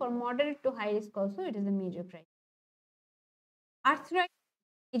subclinical. For moderate to high risk also, it is a major criteria. Arthritis,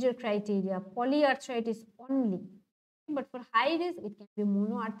 major criteria, polyarthritis only. But for high risk, it can be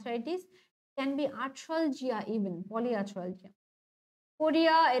monoarthritis, can be arthralgia even, polyarthralgia.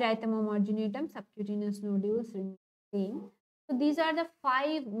 Chorea, erythema marginatum, subcutaneous nodules remain same. So these are the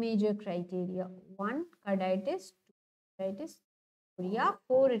five major criteria. 1. Carditis, 2. Carditis, chorea,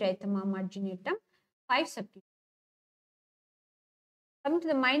 4. Erythema marginatum, 5. Subcutaneous. Coming to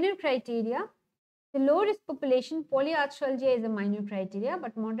the minor criteria, the low risk population, polyarthralgia is a minor criteria,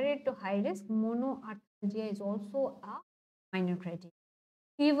 but moderate to high risk, monoarthralgia is also a minor criteria.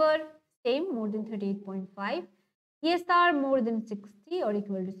 Fever, same, more than 38.5. ESR more than 60 or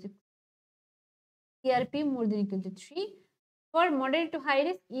equal to 6. CRP more than equal to 3. For moderate to high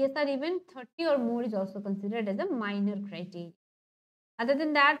risk, ESR even 30 or more is also considered as a minor criteria. Other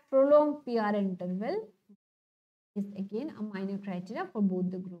than that, prolonged PR interval is again a minor criteria for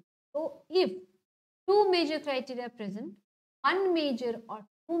both the groups. So if two major criteria present, one major or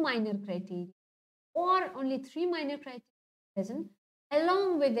two minor criteria, or only three minor criteria present,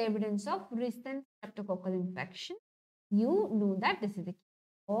 along with the evidence of recent streptococcal infection, you know that this is the case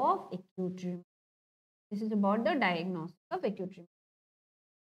of acute rheumatic. This is about the diagnosis of acute rheumatic.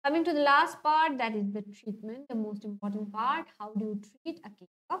 Coming to the last part, that is the treatment, the most important part. How do you treat a case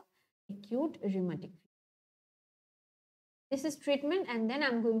of acute rheumatic fever? This is treatment, and then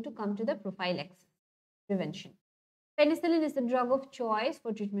I'm going to come to the prophylaxis, prevention. Penicillin is the drug of choice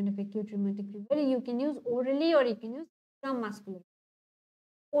for treatment of acute rheumatic fever. You can use orally or you can use intramuscular.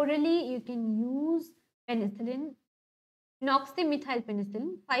 Orally, you can use penicillin,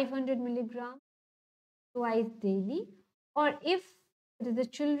 oxymethylpenicillin, 500 milligrams twice daily. Or if it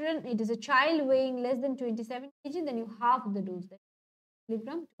is a child weighing less than 27 kg, then you half the dose, that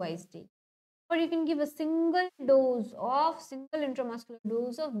milligram twice daily. Or you can give a single intramuscular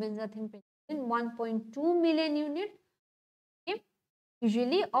dose of benzathine penicillin, 1.2 million unit, okay,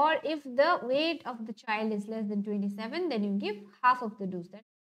 usually. Or if the weight of the child is less than 27, then you give half of the dose,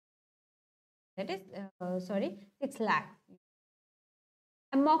 that is 6 lakhs.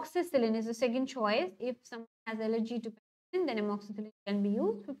 Amoxicillin is the second choice if someone has allergy to penicillin. aspirin, then amoxicillin can be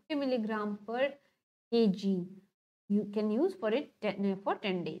used 50 milligram per kg. You can use for it for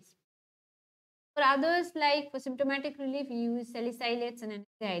 10 days. For others, like for symptomatic relief, you use salicylates and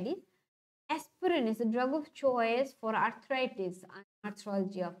NSAIDs. Aspirin is a drug of choice for arthritis and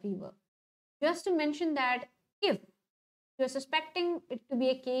arthralgia fever. Just to mention that if you're suspecting it to be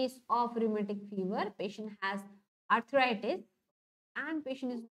a case of rheumatic fever, patient has arthritis and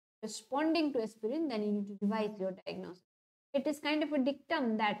patient is responding to aspirin, then you need to revise your diagnosis. It is kind of a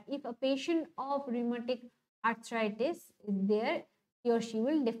dictum that if a patient of rheumatic arthritis is there, he or she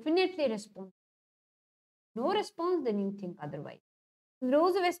will definitely respond. No response, then you think otherwise. The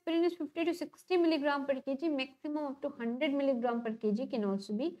dose of aspirin is 50 to 60 milligram per kg, maximum up to 100 milligram per kg can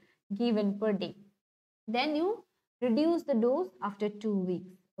also be given per day. Then you reduce the dose after 2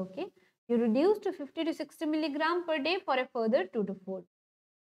 weeks. Okay, you reduce to 50 to 60 milligram per day for a further 2 to 4.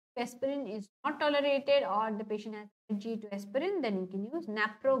 If aspirin is not tolerated or the patient has allergy to aspirin, then you can use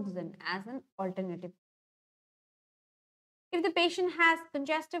naproxen as an alternative. If the patient has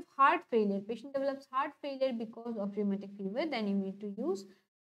congestive heart failure, patient develops heart failure because of rheumatic fever, then you need to use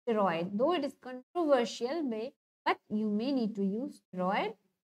steroid. Though it is controversial, but you may need to use steroid,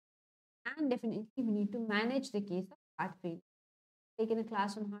 and definitely we need to manage the case of heart failure. Taken a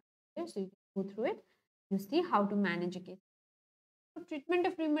class on heart failure, so you can go through it. You see how to manage a case. For treatment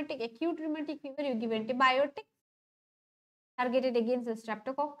of acute rheumatic fever, you give antibiotics targeted against the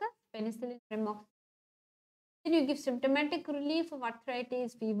streptococcus, penicillin, remoxicillin. Then you give symptomatic relief of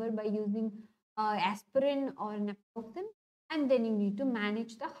arthritis fever by using aspirin or naproxen, and then you need to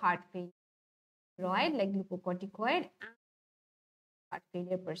manage the heart failure, steroid like glucocorticoid and heart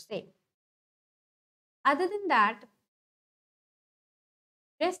failure per se. Other than that,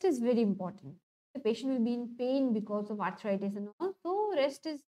 rest is very important. The patient will be in pain because of arthritis and all, so rest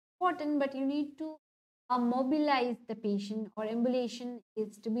is important, but you need to mobilize the patient, or ambulation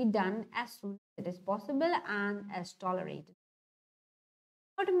is to be done as soon as it is possible and as tolerated.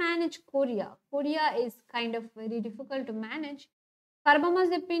 How to manage chorea? Chorea is kind of very difficult to manage.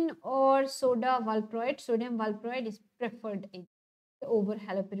 Carbamazepine or soda valproate, sodium valproate is preferred over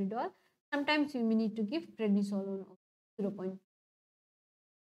haloperidol. Sometimes you may need to give prednisolone of 0.5.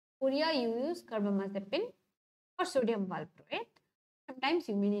 Chorea, you use carbamazepine or sodium valproate. Sometimes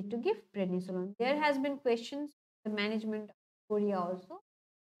you may need to give prednisolone. There has been questions the management of chorea also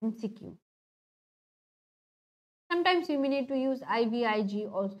in CQ. Sometimes you may need to use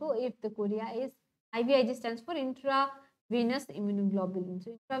IVIG also if the chorea is, IVIG stands for intravenous immunoglobulin.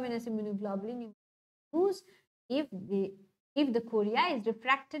 So intravenous immunoglobulin you use if the chorea is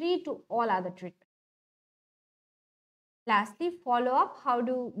refractory to all other treatments. Lastly, follow up. How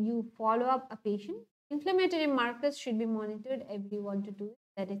do you follow up a patient? Inflammatory markers should be monitored every 1 to 2 weeks.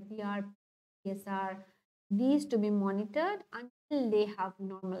 That is CR, PSR. These to be monitored until they have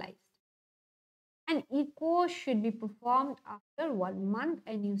normalized. An echo should be performed after 1 month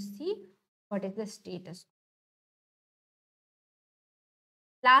and you see what is the status.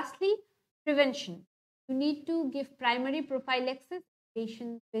 Lastly, prevention. You need to give primary prophylaxis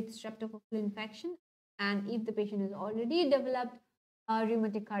patients with streptococcal infection, and if the patient has already developed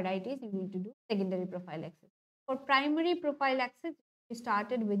rheumatic carditis, you need to do secondary prophylaxis. For primary prophylaxis, we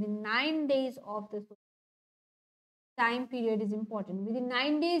started within 9 days of the time period is important. Within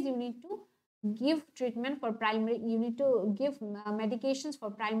 9 days, you need to give treatment for primary, you need to give medications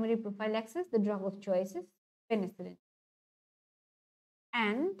for primary prophylaxis. The drug of choice is penicillin.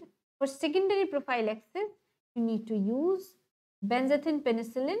 And for secondary prophylaxis, you need to use benzathine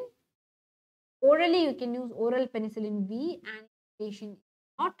penicillin. Orally, you can use oral penicillin V, and if the patient is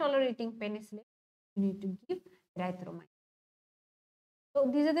not tolerating penicillin, you need to give erythromycin. So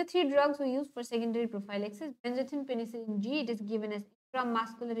these are the 3 drugs we use for secondary prophylaxis. Benzathine penicillin G, it is given as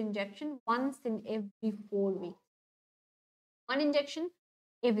intramuscular injection once in every 4 weeks. 1 injection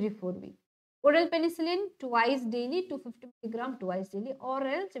every 4 weeks. Oral penicillin twice daily, 250 milligram twice daily, or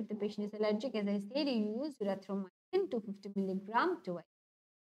else if the patient is allergic, as I said, you use erythromycin 250 milligram twice.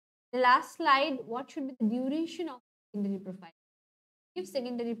 The last slide, what should be the duration of secondary prophylaxis? If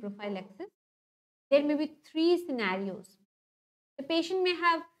secondary prophylaxis, there may be 3 scenarios. The patient may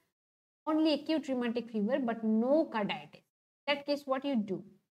have only acute rheumatic fever but no carditis. In that case, what you do?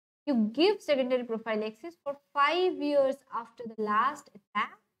 You give secondary prophylaxis for 5 years after the last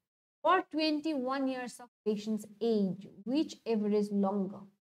attack, or 21 years of patient's age, whichever is longer.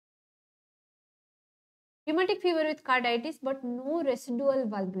 Rheumatic fever with carditis but no residual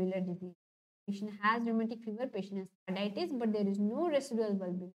valvular disease. Patient has rheumatic fever, patient has carditis, but there is no residual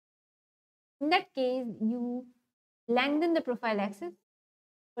valvular. In that case, you lengthen the prophylaxis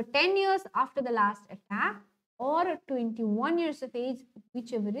for 10 years after the last attack, or 21 years of age,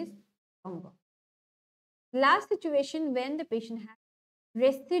 whichever is longer. Last situation, when the patient has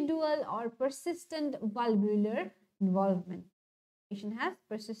residual or persistent valvular involvement. Patient has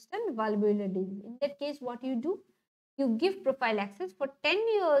persistent valvular disease. In that case, what you do? You give prophylaxis for 10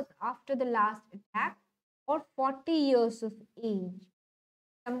 years after the last attack or 40 years of age.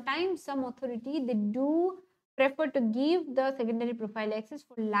 Sometimes some authority, they do prefer to give the secondary prophylaxis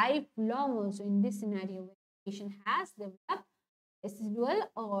for lifelong also in this scenario when the patient has developed residual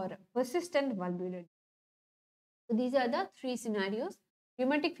or persistent valvular. So these are the three scenarios.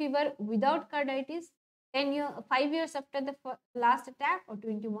 Rheumatic fever without carditis, 5 years after the last attack or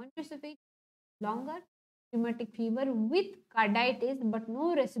 21 years of age, longer. Rheumatic fever with carditis but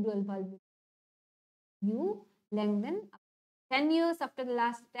no residual valvular. You lengthen 10 years after the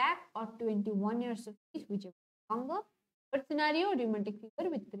last attack or 21 years of age, whichever longer. Third scenario, rheumatic fever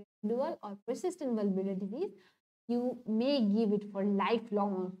with residual or persistent valvular disease, you may give it for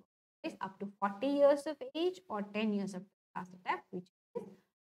lifelong, is up to 40 years of age or 10 years after the last attack, which is.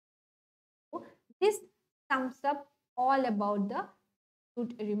 So this sums up all about the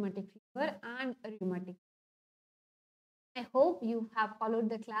acute rheumatic fever and rheumatic. I hope you have followed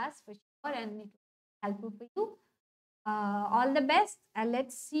the class for sure and it was helpful for you. All the best and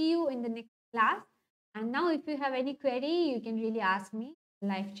let's see you in the next class. And now if you have any query, you can really ask me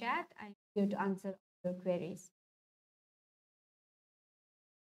live chat. I'm here to answer your queries.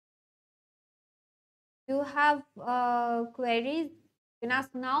 If you have queries, you can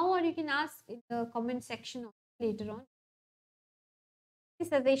ask now or you can ask in the comment section later on.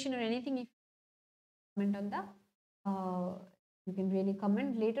 Suggestion or anything, if you comment on the you can really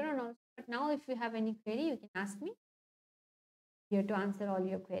comment later on also. But now if you have any query, you can ask me. Here to answer all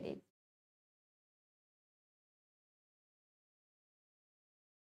your queries.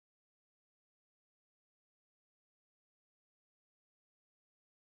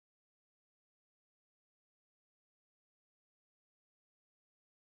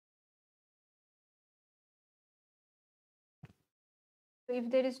 So if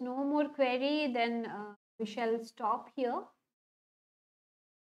there is no more query, then we shall stop here.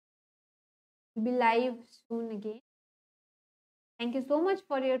 We'll be live soon again. Thank you so much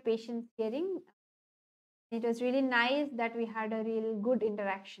for your patience hearing. It was really nice that we had a real good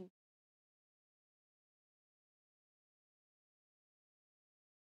interaction.